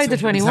was inside the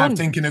 21. He was half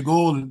thinking a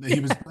goal. He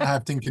was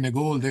half thinking a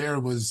goal. There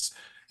was.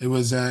 It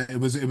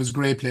was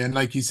great play, and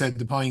like you said,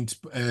 the point,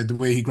 the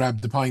way he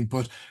grabbed the point.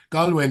 But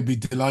Galway will be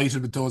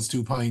delighted with those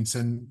 2 points,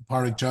 and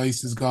Pádraig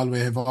Joyce's Galway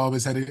have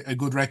always had a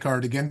good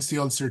record against the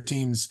Ulster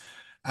teams.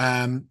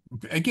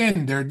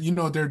 Again,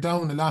 they're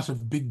down a lot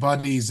of big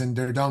bodies, and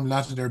they're down a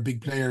lot of their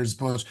big players,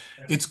 but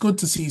it's good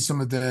to see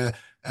some of the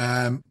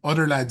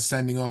other lads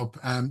standing up.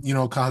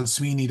 Cathal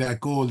Sweeney,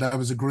 that goal, that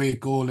was a great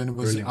goal, and it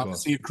was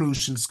obviously a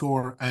crucial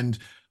score. And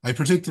I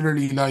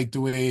particularly liked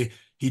the way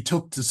he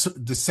took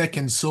the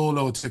second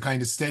solo to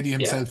kind of steady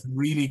himself and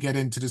really get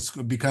into this,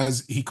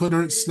 because he could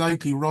have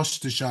slightly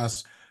rushed the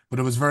shot, but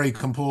it was very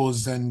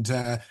composed, and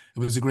it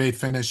was a great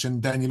finish.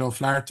 And Daniel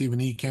O'Flaherty, when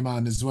he came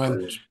on as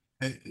well,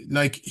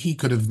 like, he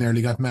could have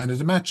nearly got man of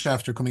the match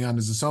after coming on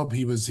as a sub.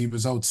 He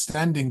was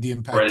outstanding, the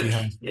impact he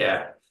had.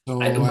 Yeah. So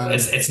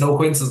it's no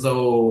coincidence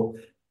though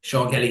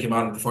Sean Kelly came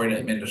on at the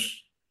 49th minute.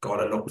 God,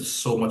 it looked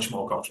so much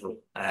more comfortable.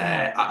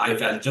 I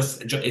felt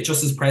just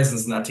his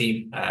presence in that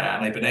team,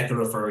 and I've been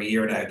echoing it for a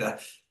year now,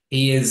 that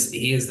he is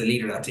the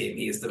leader of that team.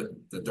 He is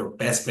the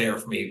best player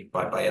for me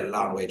by a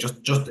long way.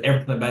 Just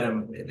everything about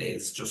him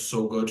is just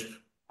so good.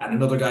 And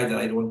another guy that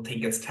I don't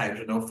think gets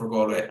touted enough for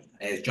Galway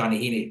is Johnny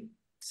Heaney.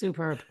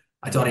 Superb.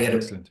 I thought he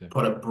had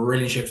put a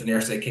brilliant shift in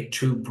there. So they kicked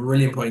 2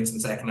 brilliant points in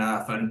the second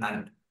half,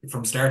 and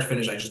from start to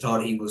finish, I just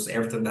thought he was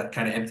everything that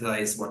kind of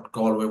emphasised what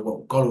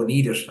Galway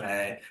needed.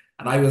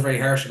 And I was very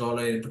harsh to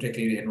Galway,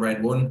 particularly in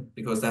round 1,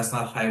 because that's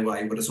not how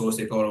I would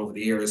associate Galway over the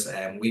years.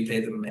 We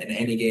played them in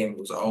any game. It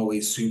was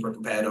always super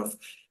competitive.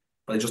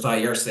 But I just thought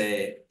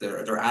yesterday,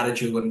 their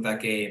attitude in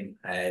that game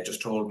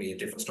just told me a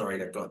different story.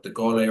 Like, the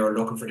Galway are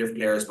looking for different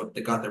players, but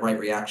they got the right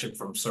reaction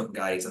from certain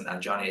guys, and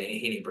Johnny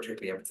Heaney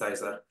particularly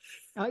emphasised that.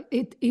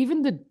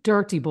 Even the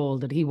dirty ball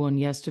that he won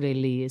yesterday,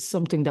 Lee, is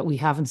something that we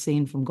haven't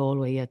seen from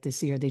Galway yet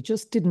this year. They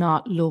just did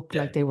not look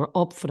like they were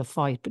up for the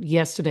fight. But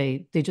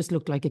yesterday, they just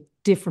looked like a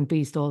different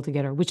beast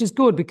altogether, which is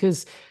good,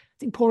 because I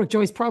think Pádraig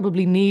Joyce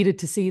probably needed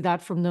to see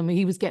that from them.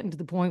 He was getting to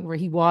the point where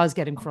he was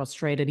getting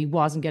frustrated. He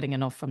wasn't getting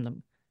enough from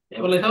them. Yeah,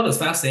 well, I thought it was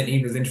fascinating,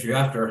 even his interview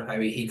after how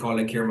he called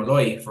like Kieran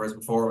Malloy for his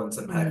performance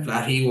and how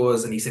flat he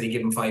was, and he said he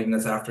gave him 5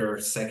 minutes after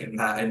second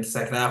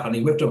half, and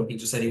he whipped him. He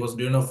just said he wasn't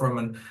doing enough for him,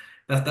 and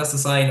that's a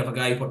sign of a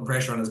guy putting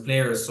pressure on his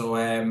players. So,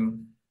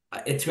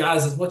 to be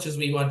honest, as much as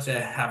we want to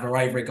have a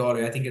rivalry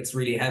Galway, I think it's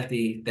really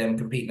healthy them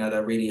competing at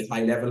a really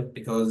high level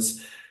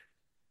because,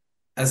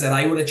 as I said,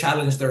 I would have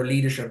challenged their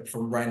leadership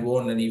from round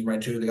one and even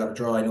round two. They got a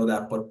draw, I know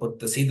that, but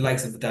to see the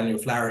likes of Daniel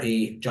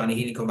Flaherty, Johnny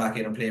Healy come back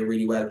in and play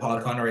really well,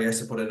 Paul Connery has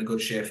to put in a good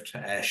shift,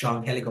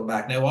 Sean Kelly come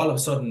back. Now all of a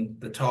sudden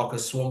the talk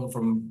has swung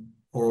from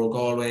poor old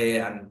Galway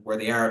and where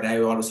they are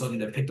now. All of a sudden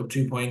they've picked up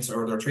 2 points,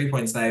 or they're 3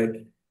 points now.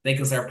 They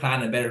can start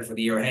planning better for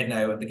the year ahead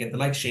now, and to get the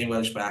likes of Shane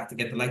Welsh back, to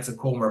get the likes of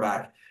Comer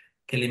back,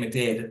 Killian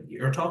McDade.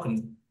 You're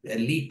talking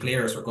elite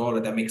players for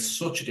Galway that makes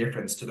such a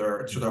difference to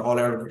their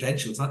All-Ireland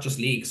potential. It's not just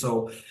league.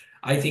 So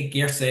I think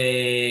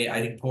yesterday,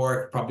 I think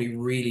Pork probably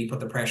really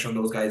put the pressure on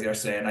those guys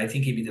yesterday, and I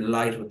think he'd be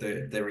delighted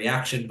with the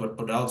reaction,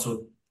 but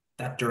also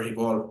that dirty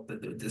ball,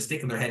 the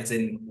sticking their heads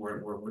in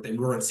where they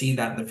weren't seeing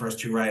that in the first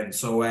 2 rounds.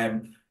 So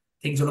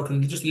things are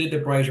looking just a little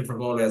bit brighter for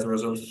Galway as a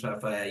result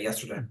of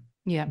yesterday.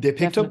 Yeah, they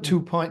picked up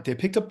 2 points. They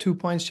picked up 2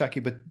 points,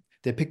 Jacqui, but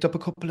they picked up a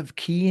couple of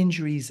key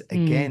injuries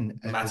again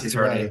as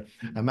well.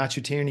 And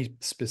Matthew Tierney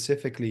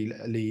specifically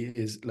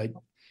is like,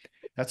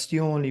 that's the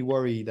only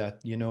worry that,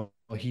 you know,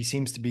 he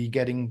seems to be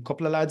getting a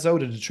couple of lads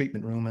out of the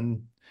treatment room,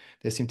 and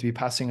they seem to be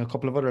passing a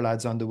couple of other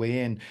lads on the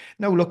way in.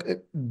 Now, look,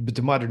 but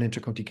the modern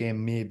intercounty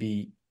game may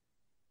be,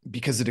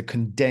 because of the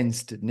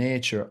condensed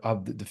nature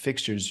of the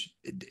fixtures,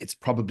 it's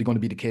probably going to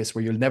be the case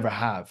where you'll never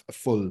have a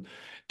full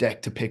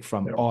deck to pick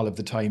from all of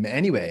the time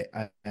anyway.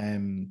 I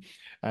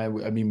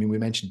mean, we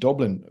mentioned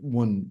Dublin.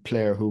 One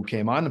player who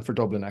came on for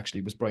Dublin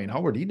actually was Brian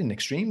Howard. He had an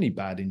extremely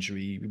bad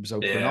injury. He was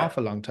out for an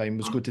awful long time. It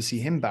was good to see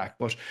him back,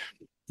 but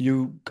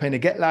you kind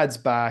of get lads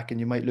back and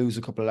you might lose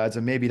a couple of lads,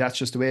 and maybe that's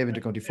just the way of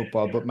intercounty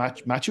football. But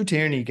Matthew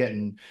Tierney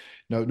getting,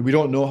 no, we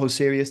don't know how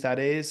serious that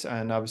is,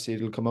 and obviously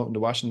it'll come out in the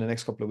wash in the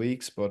next couple of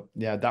weeks. But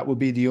yeah, that would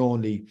be the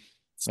only.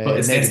 But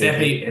it's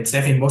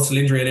definitely muscle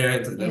injury there.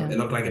 It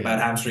looked like a bad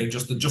hamstring.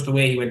 Just the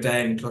way he went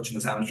down clutching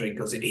his hamstring,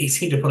 because he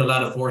seemed to put a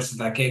lot of force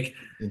into that kick.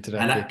 And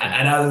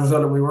as a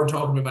result, we weren't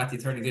talking about Matthew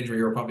Tierney's injury.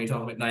 We were probably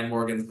talking about Niall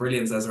Morgan's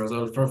brilliance as a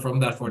result from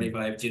that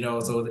 45. You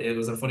know, so it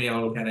was a funny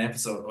old kind of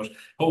episode. But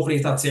hopefully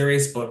it's not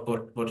serious.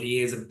 But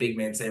he is a big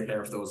mainstay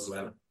player for those as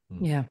well.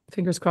 Yeah,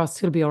 fingers crossed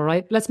he'll be all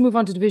right. Let's move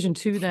on to Division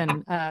 2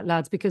 then,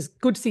 lads, because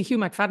good to see Hugh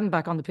McFadden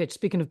back on the pitch.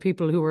 Speaking of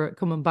people who were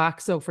coming back,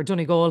 so for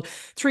Donegal,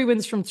 3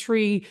 wins from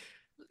 3.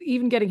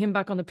 Even getting him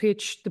back on the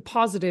pitch, the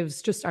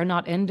positives just are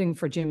not ending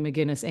for Jim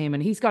McGuinness, Éamonn.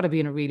 He's got to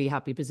be in a really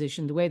happy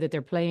position. The way that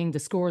they're playing, the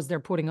scores they're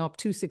putting up,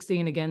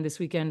 216 again this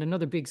weekend,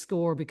 another big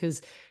score,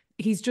 because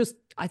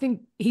I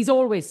think he's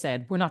always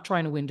said, we're not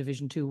trying to win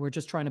Division 2, we're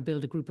just trying to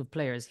build a group of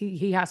players.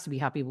 He has to be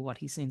happy with what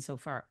he's seen so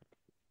far.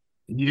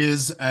 He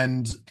is,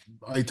 and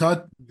I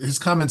thought his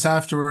comments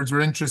afterwards were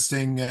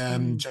interesting,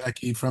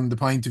 Jacqui, from the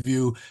point of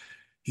view,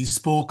 he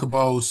spoke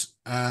about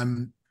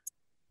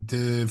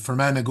the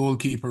Fermanagh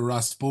goalkeeper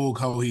Ross Bogue,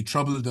 how he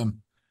troubled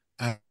them,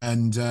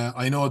 and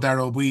I know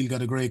Darragh O'Boyle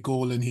got a great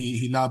goal and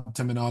he lobbed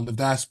him and all of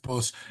that,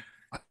 but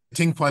I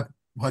think what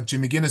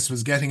Jim McGuinness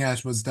was getting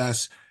at was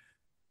that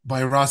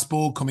by Ross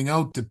Bogue coming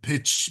out the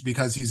pitch,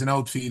 because he's an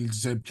outfield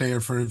player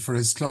for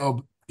his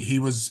club,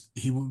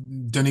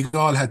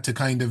 Donegal had to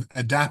kind of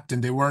adapt,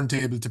 and they weren't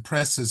able to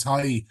press as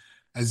high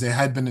as they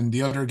had been in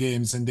the other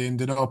games, and they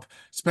ended up,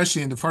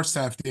 especially in the first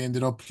half, they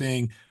ended up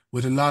playing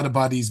with a lot of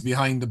bodies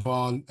behind the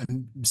ball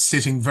and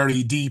sitting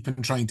very deep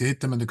and trying to hit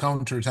them in the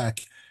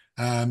counter-attack.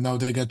 Now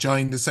they got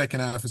joined the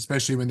second half,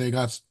 especially when they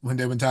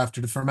went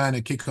after the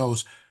Fermanagh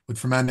kick-out with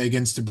Fermanagh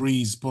against the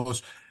breeze.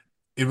 But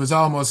it was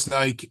almost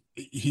like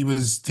he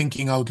was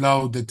thinking out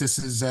loud that this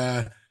is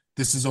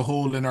a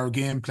hole in our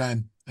game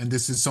plan, and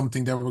this is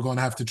something that we're going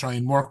to have to try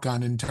and work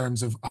on in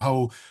terms of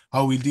how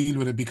we deal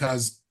with it,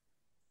 because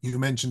you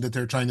mentioned that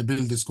they're trying to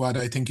build the squad.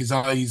 I think his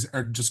eyes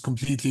are just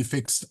completely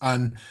fixed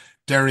on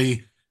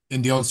Derry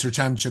in the Ulster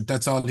Championship.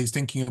 That's all he's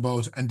thinking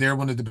about. And they're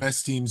one of the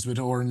best teams, with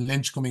Oren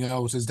Lynch coming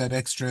out as that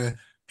extra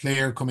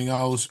player coming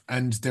out.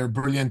 And they're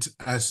brilliant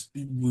as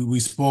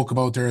we spoke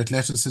about their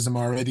athleticism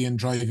already and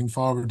driving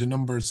forward the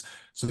numbers.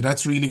 So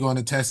that's really going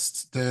to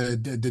test the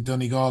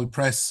Donegal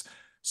press.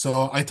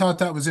 So I thought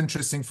that was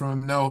interesting from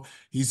him. Now,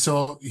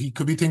 he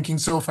could be thinking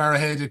so far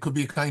ahead. It could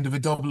be kind of a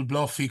double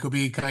bluff. He could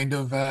be kind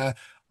of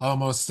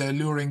almost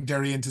luring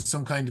Derry into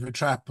some kind of a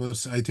trap,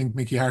 but I think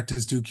Mickey Hart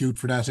is too cute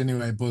for that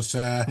anyway. But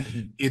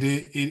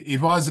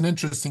it was an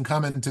interesting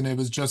comment, and it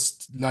was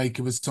just like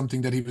it was something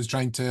that he was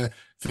trying to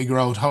figure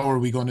out, how are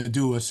we going to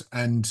do it,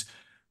 and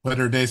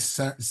whether they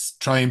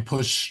try and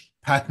push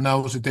Patton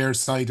out at their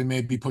side and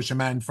maybe push a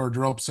man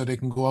further up so they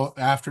can go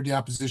after the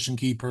opposition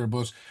keeper.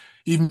 But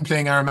even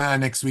playing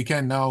Armagh next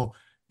weekend now,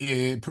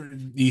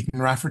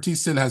 Ethan Rafferty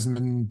still hasn't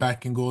been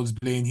back in goals.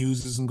 Blaine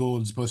Hughes is in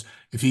goals, but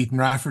if Ethan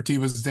Rafferty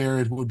was there,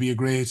 it would be a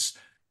great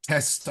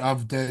test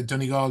of the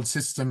Donegal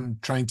system,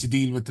 trying to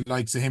deal with the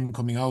likes of him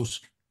coming out.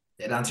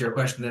 Did answer your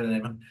question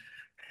then, Éamonn?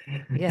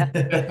 Yeah.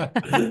 The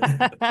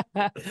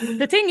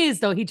thing is,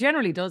 though, he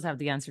generally does have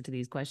the answer to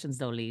these questions,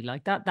 though, Lee.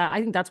 Like that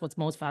I think that's what's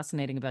most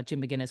fascinating about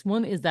Jim McGuinness.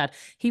 One is that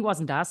he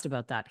wasn't asked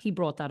about that. He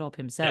brought that up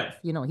himself.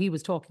 You know, he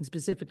was talking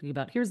specifically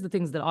about, here's the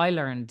things that I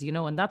learned, you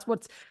know, and that's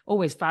what's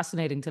always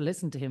fascinating to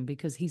listen to him,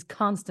 because he's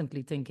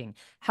constantly thinking,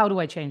 how do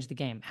I change the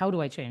game? How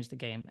do I change the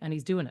game? And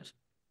he's doing it.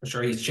 For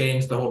sure, he's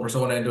changed the whole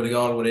persona in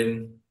Donegal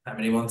within how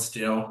many months,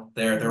 you know,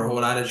 their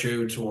whole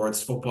attitude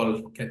towards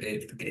football,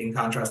 in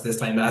contrast this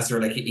time last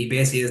year, like he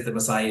basically is the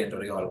Messiah in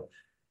Donegal.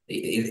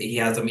 He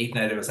has them eaten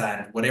out of his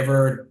hand.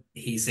 Whatever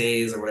he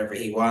says or whatever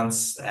he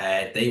wants,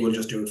 they will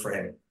just do it for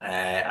him.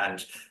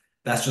 And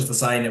that's just a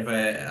sign of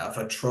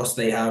a trust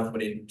they have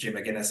within Jim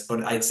McGuinness.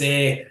 But I'd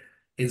say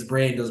his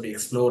brain does be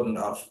exploding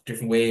of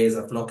different ways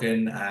of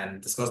looking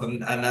and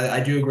discussing. And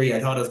I do agree. I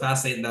thought it was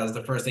fascinating. That was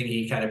the first thing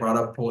he kind of brought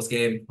up post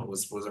game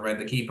was around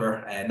the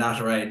keeper, and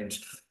not around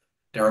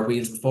their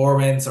wheels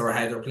performance or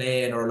how they're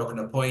playing or looking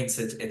at points.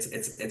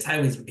 It's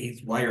how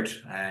he's wired.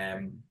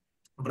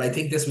 But I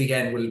think this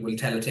weekend will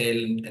tell a tale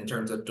in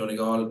terms of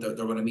Donegal. They're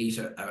going to meet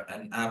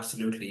an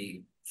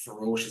absolutely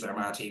ferocious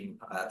Armagh team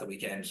at the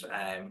weekend.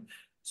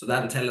 So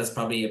that'll tell us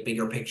probably a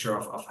bigger picture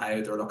of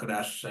how they're looking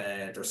at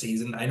their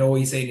season. I know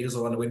he's saying he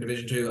doesn't want to win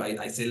Division 2.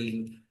 I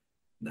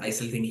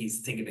still think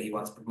he's thinking that he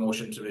wants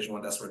promotion to Division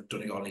 1. That's where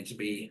Donegal need to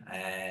be.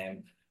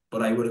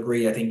 But I would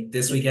agree. I think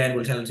this weekend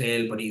will tell a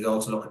tale, but he's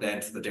also looking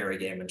down to the Derry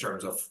game in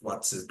terms of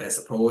what's his best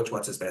approach,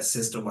 what's his best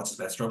system, what's his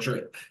best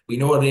structure. We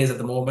know what it is at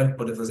the moment,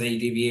 but if there's any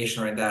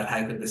deviation around that,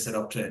 how can they set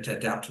up to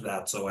adapt to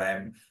that? So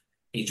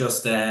he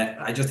just,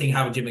 I just think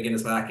having Jim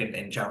McGuinness back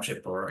in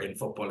Championship or in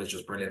football is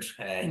just brilliant.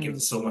 He gives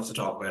us so much to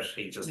talk about.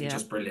 He's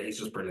just brilliant. He's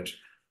just brilliant.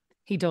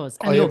 He does.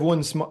 And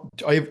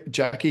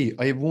Jacqui,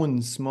 I have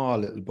one small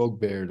little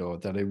bugbear though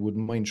that I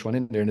wouldn't mind throwing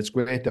in there, and it's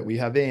great that we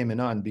have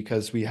Éamonn on,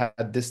 because we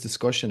had this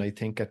discussion, I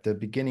think, at the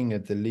beginning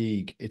of the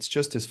league. It's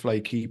just this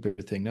fly keeper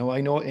thing. Now,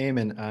 I know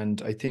Éamonn,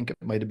 and I think it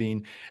might have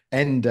been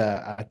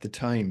Enda at the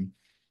time,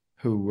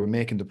 who were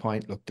making the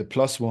point, look, the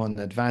 +1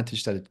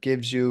 advantage that it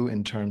gives you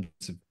in terms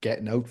of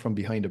getting out from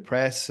behind a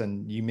press,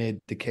 and you made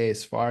the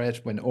case for it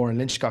when Oran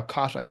Lynch got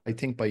caught, I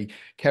think, by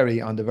Kerry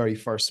on the very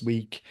first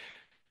week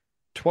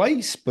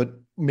twice, but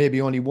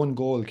maybe only one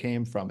goal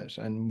came from it.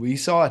 And we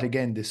saw it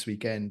again this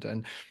weekend.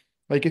 And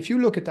like, if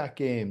you look at that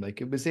game, like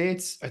it was I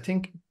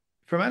think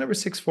Fermanagh were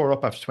 6-4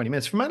 up after 20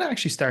 minutes. Fermanagh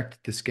actually started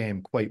this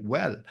game quite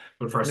well.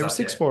 They were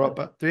 6-4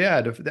 up.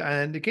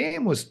 And the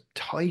game was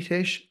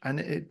tightish. And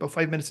about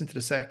 5 minutes into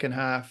the second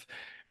half,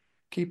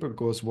 keeper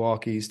goes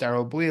walkies.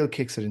 Darrell Boyle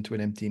kicks it into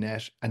an empty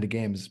net, and the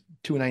game's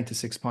 2-9 to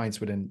 6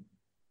 points within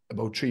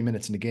about 3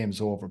 minutes, and the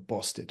game's over,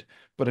 busted.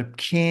 But it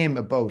came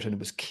about, and it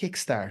was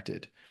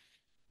kick-started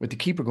with the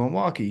keeper going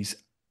walkies,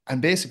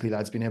 and basically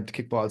lads being able to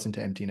kick balls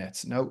into empty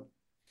nets. Now,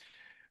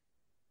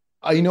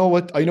 I know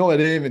what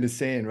Éamonn is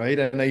saying, right?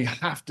 And I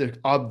have to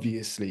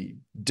obviously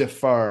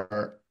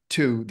defer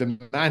to the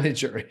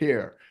manager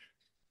here,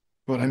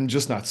 but I'm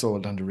just not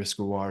sold on the risk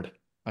reward.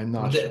 I'm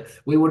not.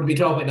 We wouldn't be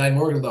talking about Niall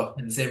Morgan though,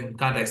 in the same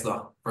context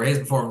though, for his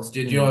performance.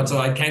 Do you know? So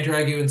I counter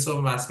argue in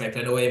some aspect.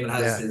 I know Éamonn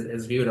has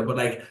his view on it, but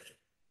like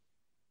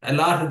a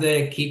lot of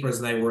the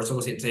keepers now we're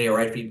associated today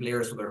are outfield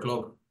players for their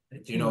club.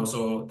 You know,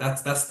 so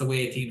that's the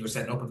way teams are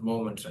setting up at the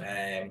moment.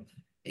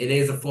 It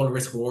is a full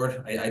risk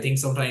reward. I think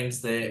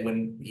sometimes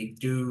when you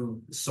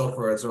do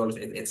suffer as well,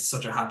 it's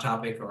such a hot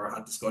topic or a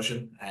hot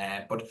discussion.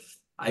 But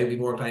I would be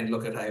more inclined to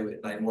look at how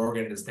Niall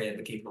Morgan is playing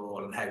the keeper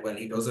role and how well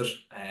he does it.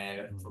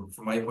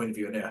 From my point of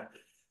view, now.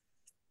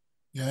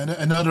 Yeah, and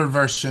another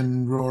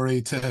version,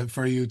 Rory,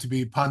 for you to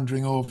be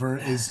pondering over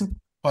is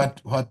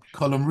what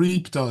Colm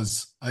Reap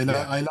does. I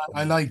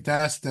like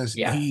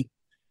that.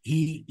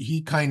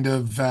 He kind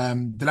of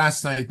the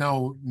last night,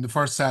 now in the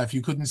first half,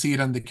 you couldn't see it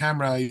on the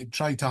camera. I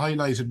tried to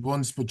highlight it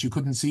once, but you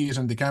couldn't see it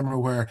on the camera,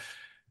 where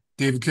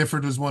David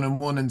Clifford was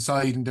 1-on-1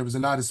 inside, and there was a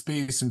lot of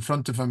space in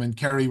front of him, and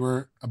Kerry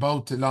were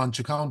about to launch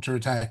a counter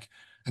attack,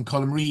 and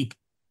Colm Reap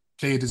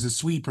played as a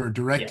sweeper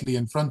directly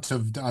in front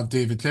of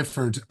David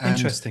Clifford. And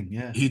interesting,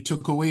 yeah. He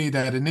took away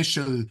that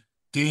initial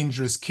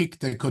dangerous kick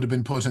that could have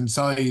been put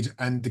inside,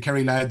 and the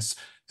Kerry lads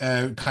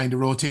kind of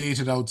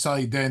rotated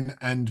outside then,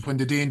 and when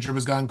the danger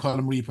was gone,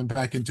 Colm Reap went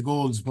back into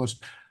goals. But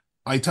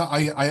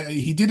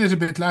he did it a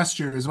bit last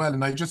year as well,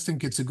 and I just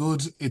think it's a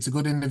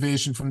good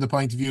innovation from the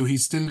point of view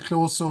he's still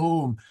close to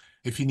home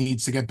if he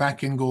needs to get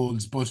back in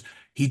goals, but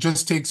he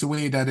just takes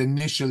away that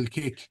initial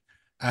kick.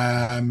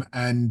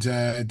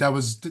 That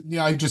was,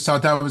 I just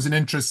thought that was an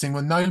interesting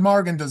one. Niall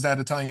Morgan does that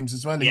at times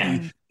as well.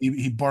 Yeah.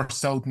 He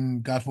bursts out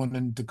and got one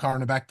in the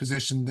cornerback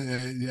position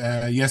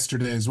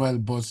yesterday as well.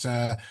 But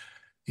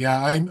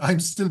I'm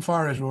still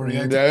for it, Rory.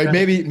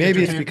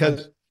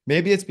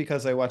 Maybe it's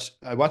because I watch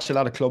a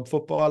lot of club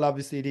football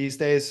obviously these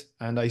days,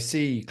 and I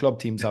see club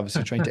teams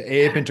obviously trying to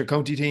ape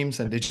inter-county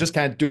teams, and they just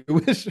can't do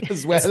it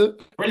as well.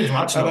 Brilliant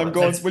watch. And I'm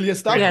going, will you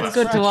stop? Yeah, it's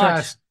good to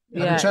watch.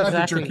 Have a chat with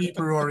your exactly.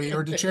 keeper, Rory,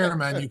 or the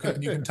chairman. You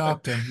can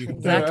talk to him. You can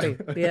Exactly.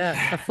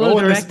 Yeah. A No full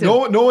one, directive.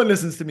 no one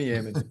listens to me,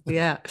 Éamonn.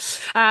 Yeah.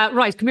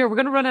 Right. Come here. We're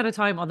going to run out of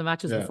time on the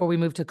matches before we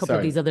move to a couple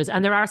of these others.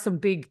 And there are some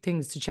big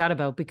things to chat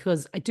about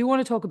because I do want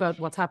to talk about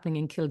what's happening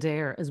in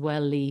Kildare as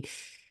well, Lee.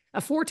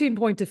 A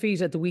 14-point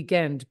defeat at the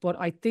weekend. But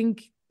I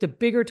think the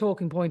bigger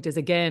talking point is,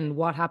 again,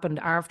 what happened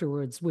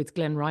afterwards with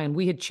Glenn Ryan.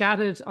 We had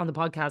chatted on the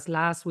podcast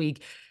last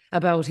week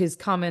about his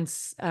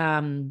comments,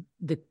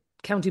 the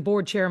County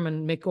Board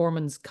Chairman Mick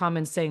Gorman's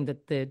comments saying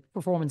that the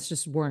performance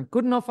just weren't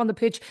good enough on the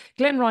pitch.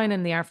 Glenn Ryan,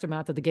 in the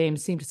aftermath of the game,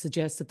 seemed to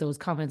suggest that those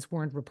comments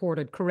weren't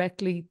reported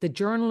correctly. The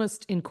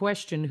journalist in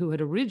question who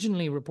had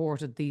originally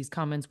reported these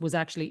comments was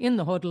actually in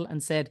the huddle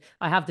and said,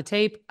 I have the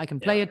tape, I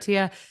can play it to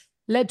you.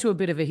 Led to a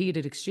bit of a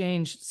heated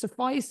exchange.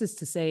 Suffices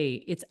to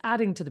say, it's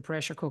adding to the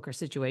pressure cooker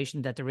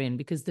situation that they're in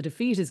because the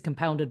defeat is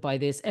compounded by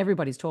this.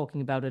 Everybody's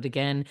talking about it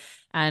again.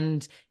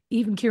 And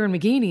even Kieran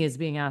McGeeney is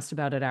being asked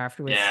about it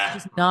afterwards. Yeah.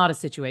 It's just not a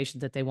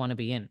situation that they want to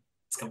be in.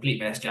 It's a complete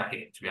mess,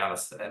 Jacqui, to be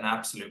honest. An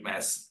absolute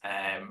mess.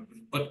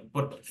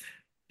 But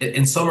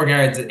in some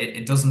regards,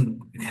 it doesn't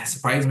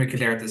surprise me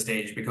Kildare at this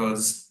stage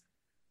because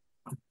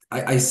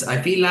I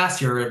feel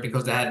last year,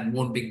 because they had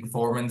one big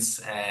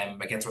performance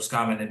against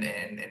Roscommon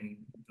in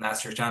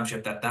last year's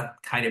championship,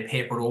 that kind of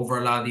papered over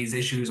a lot of these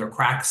issues or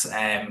cracks.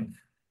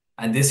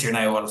 And this year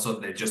now, all of a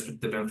sudden,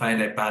 they've been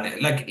found out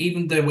bad. Like,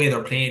 even the way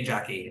they're playing,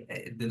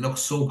 Jacqui, they look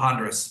so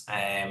ponderous.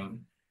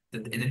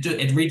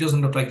 It really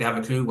doesn't look like they have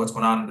a clue what's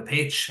going on the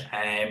pitch.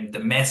 The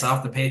mess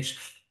off the pitch.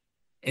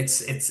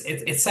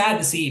 It's sad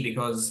to see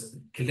because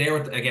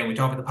Kildare, again, we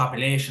talk about the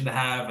population they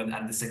have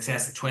and the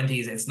success of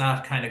 20s. It's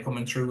not kind of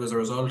coming through as a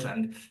result.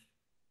 And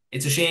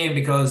it's a shame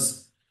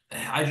because,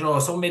 I don't know,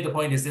 someone made the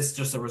point, is this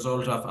just a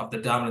result of the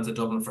dominance of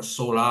Dublin for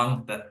so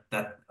long that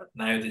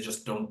now they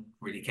just don't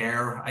really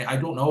care? I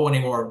don't know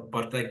anymore,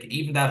 but like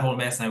even that whole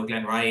mess now with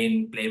Glenn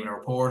Ryan blaming a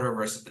reporter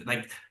versus,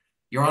 like,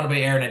 you're on about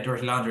airing out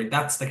dirty laundry.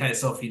 That's the kind of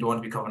stuff you don't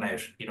want to be coming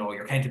out. You know,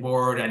 your county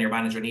board and your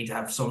manager need to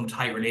have some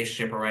tight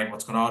relationship around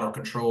what's going on or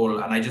control.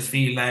 And I just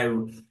feel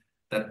now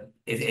that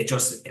it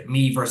just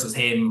me versus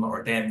him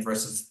or them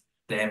versus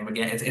them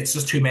again. It's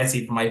just too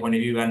messy from my point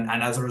of view. And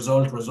as a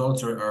result,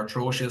 results are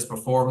atrocious,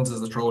 performance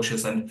is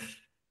atrocious, and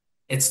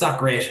it's not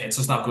great. It's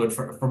just not good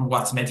from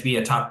what's meant to be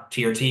a top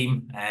tier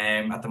team.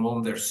 At the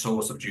moment, they're so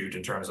subdued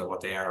in terms of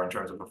what they are, in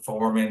terms of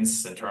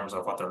performance, in terms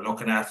of what they're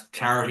looking at.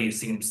 Clarity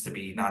seems to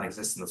be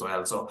non-existent as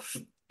well. So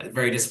I'm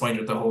very disappointed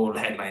with the whole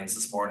headlines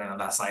this morning on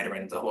that side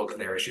around the whole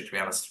Kildare issue, to be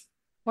honest.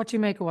 What do you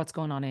make of what's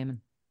going on, Éamonn?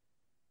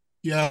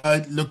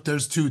 Yeah, look,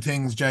 there's two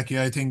things, Jacqui.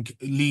 I think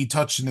Lee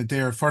touching it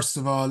there. First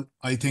of all,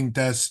 I think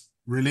that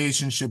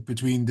relationship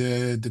between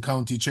the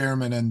county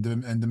chairman and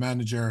the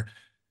manager,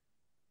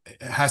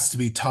 it has to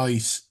be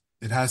tight.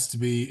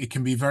 It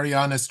can be a very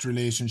honest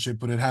relationship,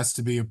 but it has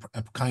to be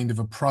a kind of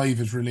a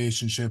private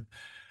relationship.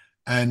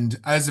 And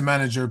as a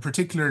manager,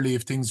 particularly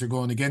if things are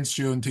going against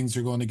you and things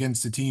are going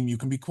against the team, you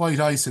can be quite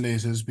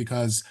isolated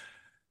because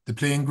the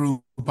playing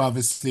group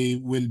obviously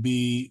will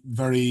be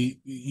very,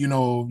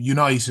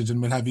 united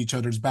and will have each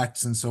other's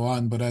backs and so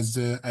on. But as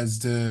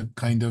the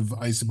kind of,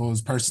 I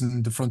suppose,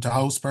 person, the front of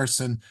house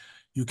person,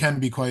 you can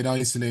be quite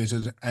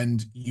isolated,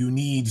 and you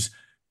need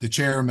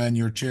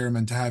your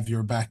chairman to have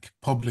your back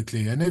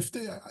publicly. And if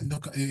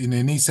look, in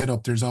any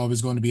setup, there's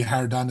always going to be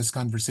hard, honest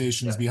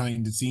conversations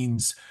behind the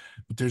scenes,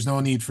 but there's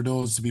no need for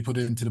those to be put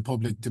into the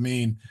public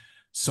domain.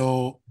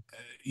 So,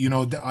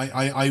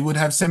 I would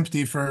have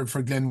sympathy for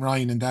Glenn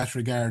Ryan in that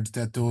regard,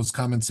 that those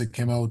comments that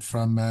came out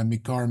from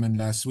Mick Gorman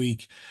last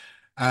week.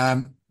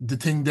 The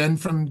thing then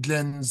from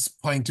Glenn's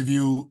point of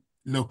view,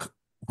 look,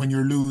 when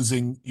you're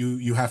losing,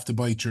 you have to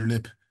bite your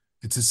lip.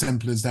 It's as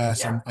simple as that.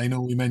 Yeah. And I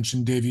know we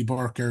mentioned Davy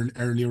Burke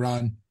earlier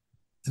on,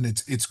 and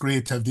it's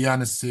great to have the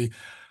honesty.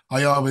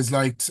 I always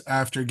liked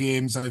after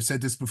games, I've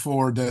said this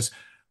before, that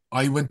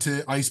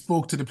I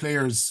spoke to the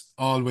players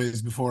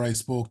always before I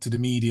spoke to the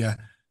media.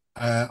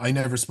 I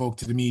never spoke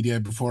to the media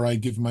before I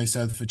give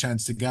myself a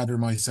chance to gather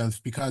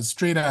myself, because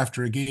straight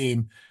after a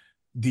game,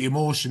 the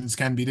emotions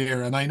can be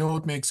there. And I know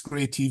it makes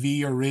great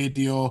TV or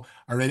radio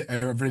or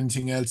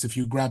anything else if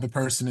you grab a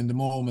person in the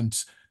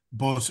moment.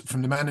 But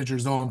from the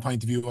manager's own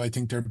point of view, I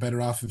think they're better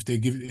off if they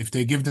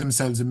give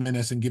themselves a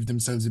minute and give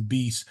themselves a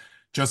beat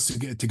just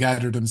to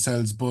gather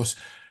themselves. But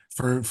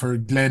for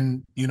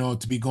Glenn,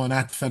 to be going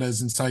at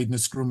fellas inside in a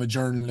scrum of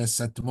journalists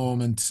at the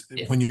moment,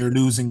 when you're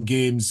losing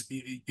games,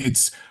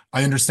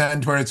 I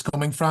understand where it's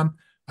coming from.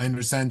 I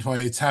understand why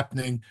it's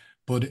happening,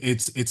 but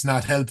it's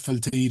not helpful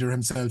to either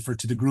himself or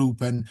to the group.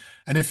 And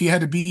if he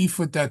had a beef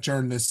with that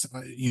journalist,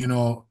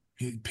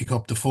 pick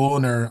up the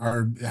phone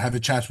or have a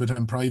chat with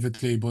him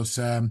privately. But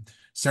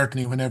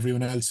certainly when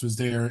everyone else was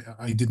there,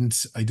 I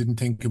didn't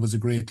think it was a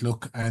great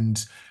look.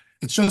 And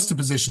it's just the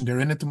position they're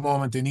in at the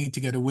moment. They need to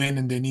get a win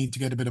and they need to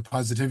get a bit of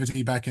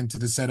positivity back into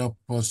the setup.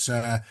 But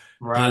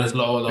morale is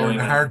low, they're in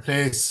a hard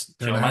place.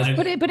 But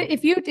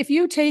if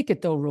you take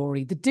it though,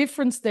 Rory, the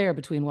difference there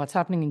between what's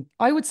happening,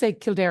 I would say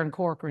Kildare and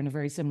Cork are in a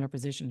very similar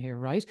position here,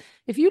 right?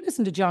 If you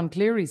listen to John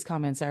Cleary's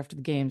comments after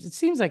the games, it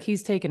seems like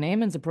he's taken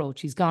Éamonn's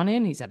approach. He's gone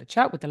in, he's had a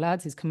chat with the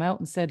lads, he's come out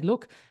and said,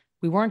 look,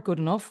 we weren't good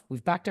enough.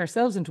 We've backed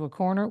ourselves into a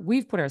corner.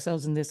 We've put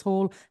ourselves in this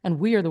hole and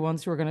we are the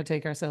ones who are going to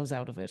take ourselves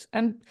out of it.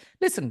 And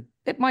listen,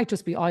 it might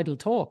just be idle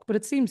talk, but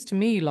it seems to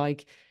me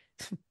like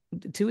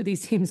two of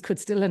these teams could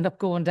still end up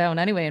going down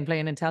anyway and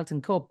playing in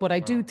Tailteann Cup. But I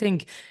do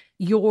think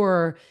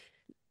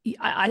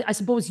I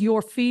suppose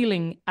your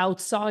feeling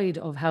outside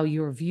of how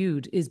you're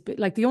viewed is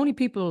like the only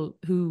people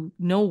who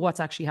know what's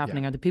actually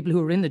happening are the people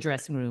who are in the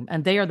dressing room,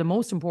 and they are the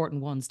most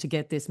important ones to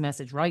get this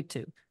message right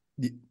to.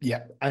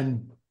 Yeah,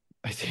 and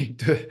I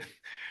think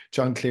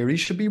John Cleary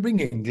should be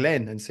ringing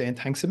Glenn and saying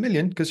thanks a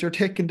million because you're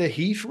taking the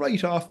heat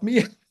right off me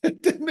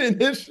at the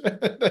minute.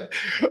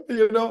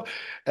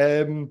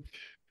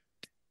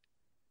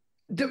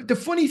 The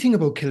funny thing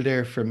about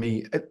Kildare for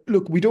me,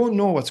 look, we don't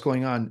know what's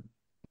going on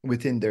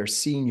within their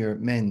senior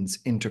men's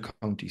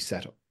inter-county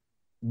setup.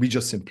 We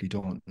just simply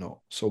don't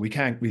know. So we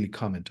can't really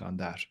comment on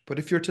that. But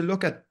if you're to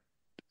look at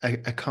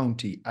a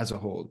county as a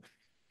whole,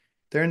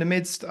 they're in the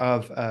midst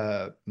of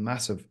a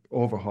massive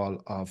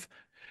overhaul of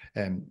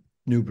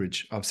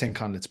Newbridge, of St.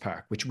 Conleth's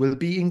Park, which will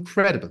be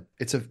incredible.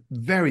 It's a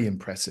very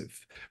impressive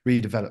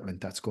redevelopment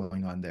that's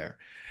going on there.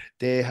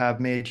 They have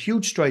made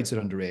huge strides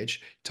at underage.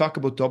 Talk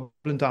about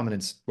Dublin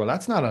dominance. Well,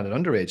 that's not on an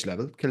underage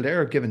level. Kildare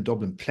have given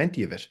Dublin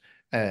plenty of it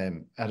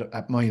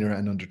at minor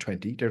and under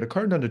 20. They're the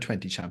current under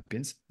 20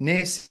 champions.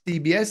 Naas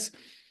CBS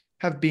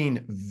have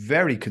been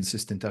very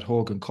consistent at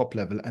Hogan Cup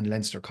level and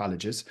Leinster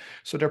colleges.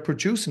 So they're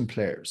producing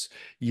players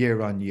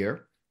year on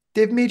year.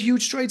 They've made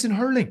huge strides in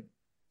hurling.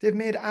 They've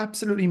made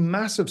absolutely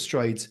massive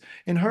strides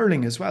in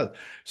hurling as well.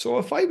 So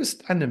if I was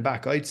standing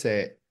back, I'd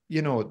say,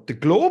 the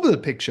global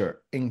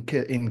picture in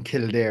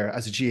Kildare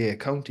as a GAA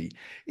county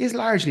is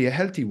largely a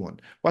healthy one.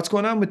 What's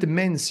going on with the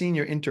men's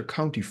senior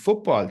inter-county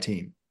football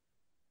team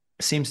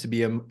seems to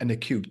be an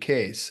acute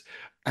case.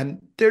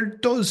 And there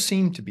does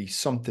seem to be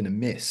something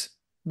amiss.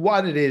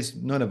 What it is,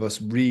 none of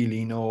us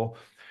really know.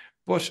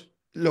 But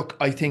look,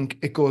 I think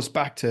it goes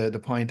back to the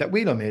point that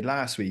Wheelo made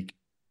last week.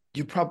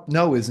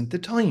 Now isn't the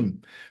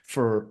time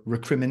for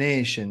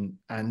recrimination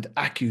and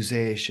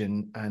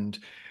accusation and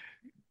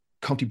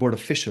county board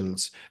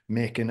officials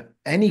making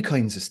any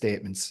kinds of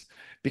statements,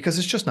 because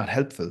it's just not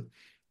helpful.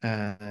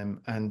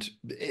 And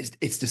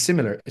it's a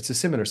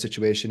similar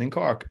situation in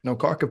Cork. Now,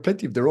 Cork have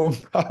plenty of their own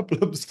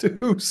problems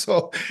too,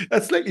 so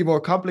that's slightly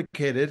more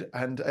complicated.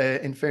 And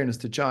in fairness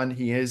to John,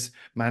 he is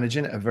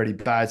managing a very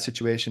bad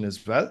situation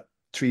as well.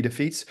 3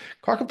 defeats.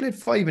 Cork have played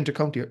 5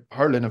 inter-county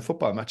hurling and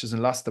football matches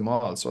and lost them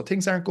all. So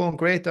things aren't going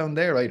great down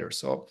there either.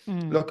 So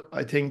look,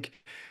 I think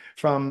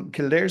from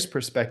Kildare's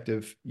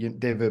perspective,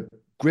 they have a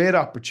great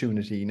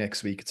opportunity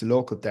next week. It's a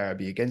local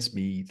derby against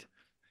Meath,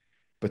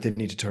 but they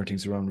need to turn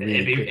things around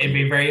really quickly. It'd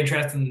be very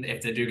interesting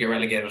if they do get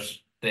relegated.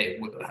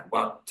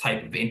 What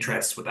type of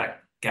interest would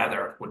that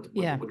gather? Would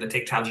they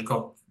take Tailteann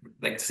Cup,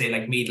 like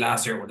Meath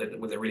last year?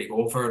 Would they really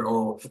go for it,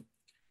 or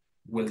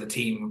will the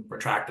team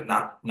retract and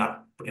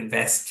not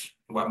invest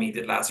what Meath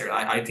did last year?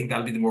 I think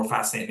that'll be the more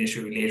fascinating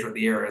issue later in the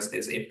year is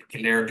if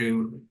Kildare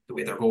do the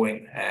way they're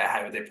going,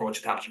 how they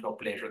approach the Tailteann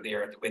Cup later in the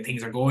year. The way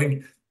things are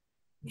going,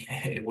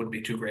 it wouldn't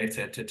be too great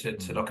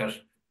to look at.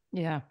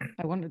 Yeah,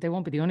 I wonder, they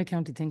won't be the only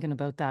county thinking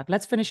about that.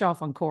 Let's finish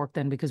off on Cork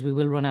then, because we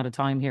will run out of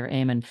time here,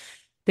 Éamonn.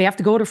 They have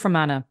to go to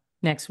Fermanagh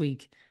next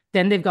week.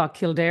 Then they've got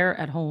Kildare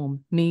at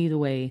home, Meath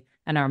away,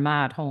 and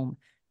Armagh at home.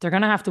 They're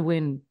going to have to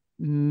win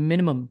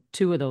minimum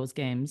 2 of those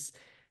games.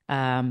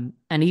 And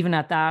even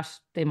at that,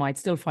 they might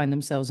still find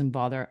themselves in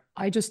bother.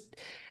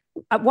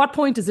 At what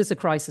point is this a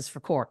crisis for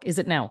Cork? Is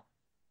it now?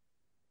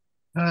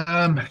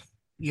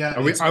 Yeah.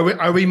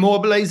 Are we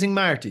mobilising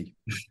Marty?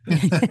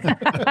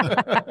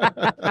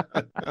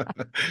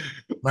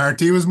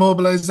 Marty was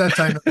mobilised that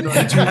time. 2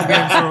 games.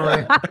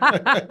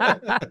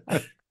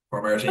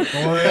 Poor Marty.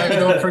 Oh yeah,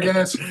 don't forget.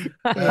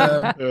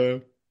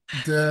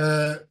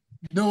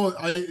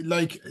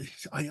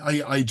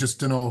 I just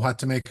don't know what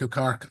to make of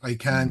Cork.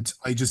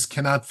 I just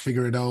cannot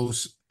figure it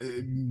out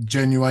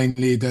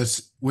genuinely,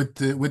 that with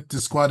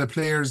the squad of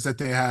players that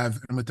they have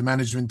and with the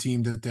management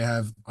team that they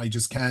have, I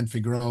just can't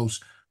figure out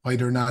why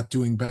they're not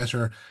doing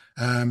better.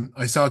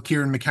 I saw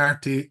Kieran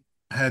McCarthy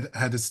had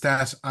a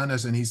stat on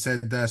it, and he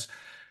said that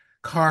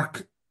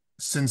Cork,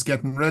 since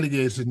getting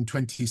relegated in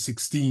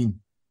 2016,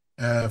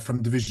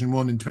 from Division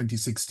 1 in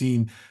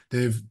 2016,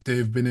 they've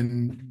been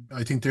in,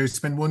 I think they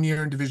spent 1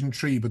 year in Division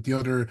 3, but the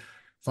other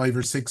 5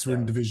 or 6 were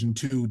in Division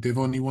 2. They've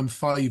only won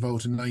 5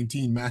 out of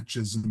 19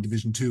 matches in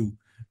Division 2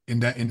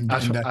 at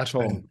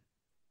home.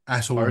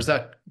 At home. Or is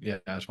that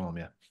at home,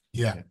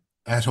 yeah.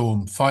 At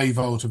home, 5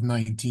 out of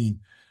 19.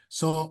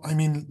 So I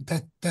mean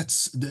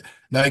that's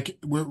like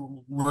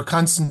we're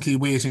constantly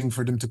waiting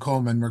for them to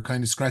come, and we're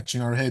kind of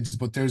scratching our heads,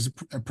 but there's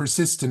a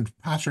persistent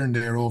pattern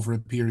there over a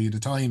period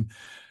of time.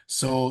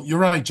 So you're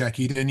right,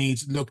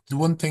 Jacqui. Look, the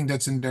one thing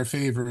that's in their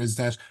favour is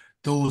that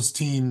those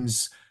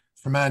teams,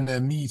 Fermanagh,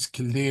 Meath,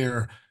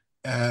 Kildare,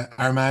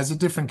 Armagh's a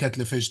different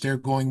kettle of fish. They're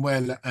going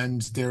well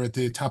and they're at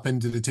the top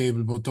end of the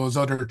table. But those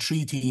other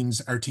three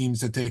teams are teams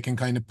that they can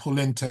kind of pull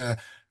into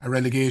a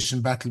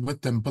relegation battle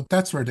with them. But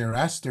that's where they're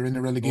at. They're in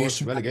a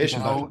relegation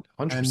battle.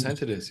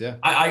 100% it is, yeah.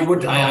 I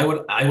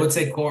would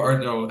say Cork, or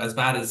no, as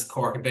bad as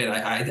Cork have been.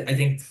 I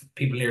think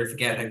people here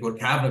forget how good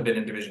Cavan have been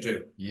in Division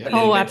 2. Yeah.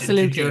 Oh,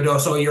 absolutely.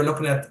 So you're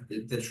looking at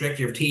the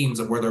trajectory of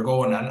teams and where they're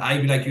going, and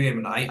I'd be like you,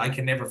 Éamonn. I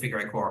can never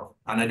figure out Cork,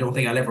 and I don't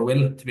think I'll ever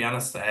will, to be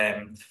honest.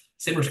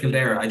 Similar to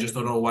Kildare, I just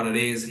don't know what it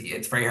is.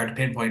 It's very hard to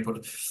pinpoint,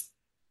 but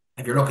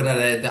if you're looking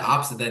at the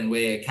opposite then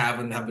way,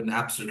 Cavan have been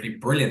absolutely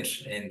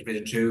brilliant in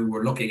Division 2.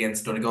 We're lucky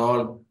against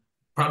Donegal,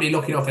 probably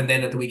lucky enough and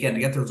then at the weekend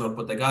to get the result,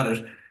 but they got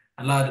it.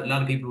 A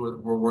lot of people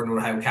were wondering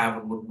how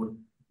Cavan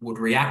would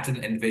react in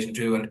Division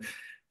 2, and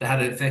they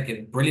had a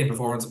fucking brilliant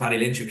performance of Paddy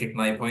Lynch, who kicked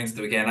 9 points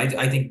the weekend.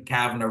 I think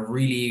Cavan are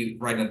really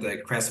riding at the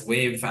crest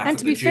wave. And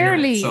to be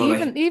fairly,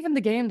 even the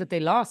game that they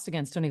lost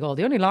against Donegal,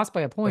 they only lost by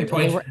a point.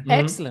 They were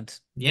excellent.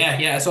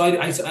 Yeah. So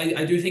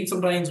I do think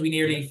sometimes we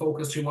nearly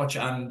focus too much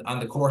on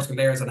the Cork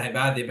Kildare and how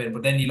bad they've been.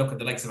 But then you look at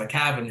the likes of a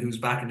Cavan, who's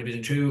back in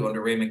Division 2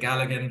 under Raymond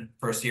Galligan,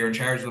 first year in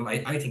charge of them.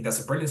 I think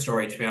that's a brilliant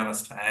story, to be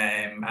honest,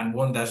 and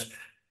one that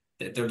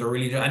they're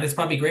really, and it's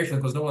probably great for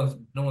them because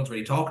no one's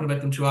really talking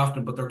about them too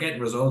often, but they're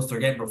getting results, they're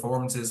getting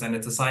performances, and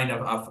it's a sign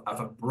of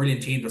a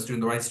brilliant team that's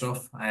doing the right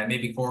stuff.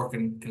 Maybe Cork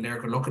and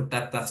Kildare could look at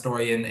that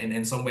story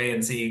in some way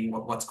and see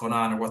what's going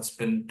on or what's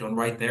been done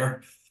right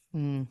there.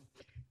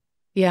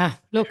 Yeah,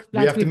 look, we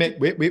have to make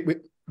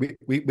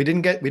we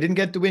didn't get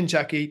the win,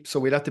 Jacqui, so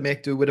we'd have to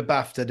make do with a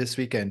BAFTA this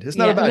weekend. It's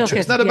not a bad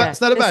it's not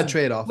a bad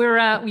trade-off. We're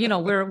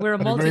we're a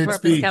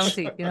multi-purpose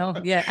county,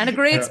 and a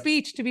great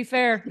speech, to be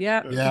fair.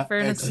 Yeah,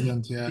 fairness.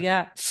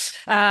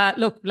 Excellent.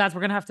 Look, lads, we're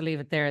gonna have to leave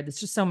it there.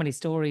 There's just so many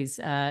stories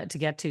to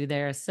get to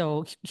there.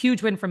 So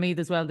huge win for me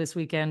as well this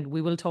weekend.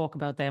 We will talk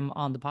about them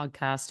on the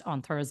podcast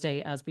on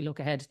Thursday as we look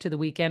ahead to the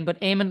weekend.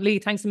 But Éamonn, Lee,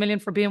 thanks a million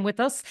for being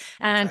with us,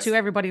 and to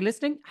everybody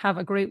listening, have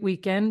a great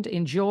weekend.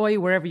 Enjoy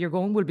wherever you're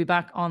going. We'll be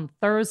back on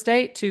Thursday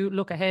to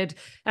look ahead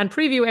and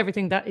preview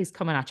everything that is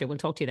coming at you. We'll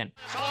talk to you then.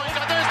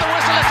 There's the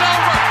whistle, it's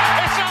over.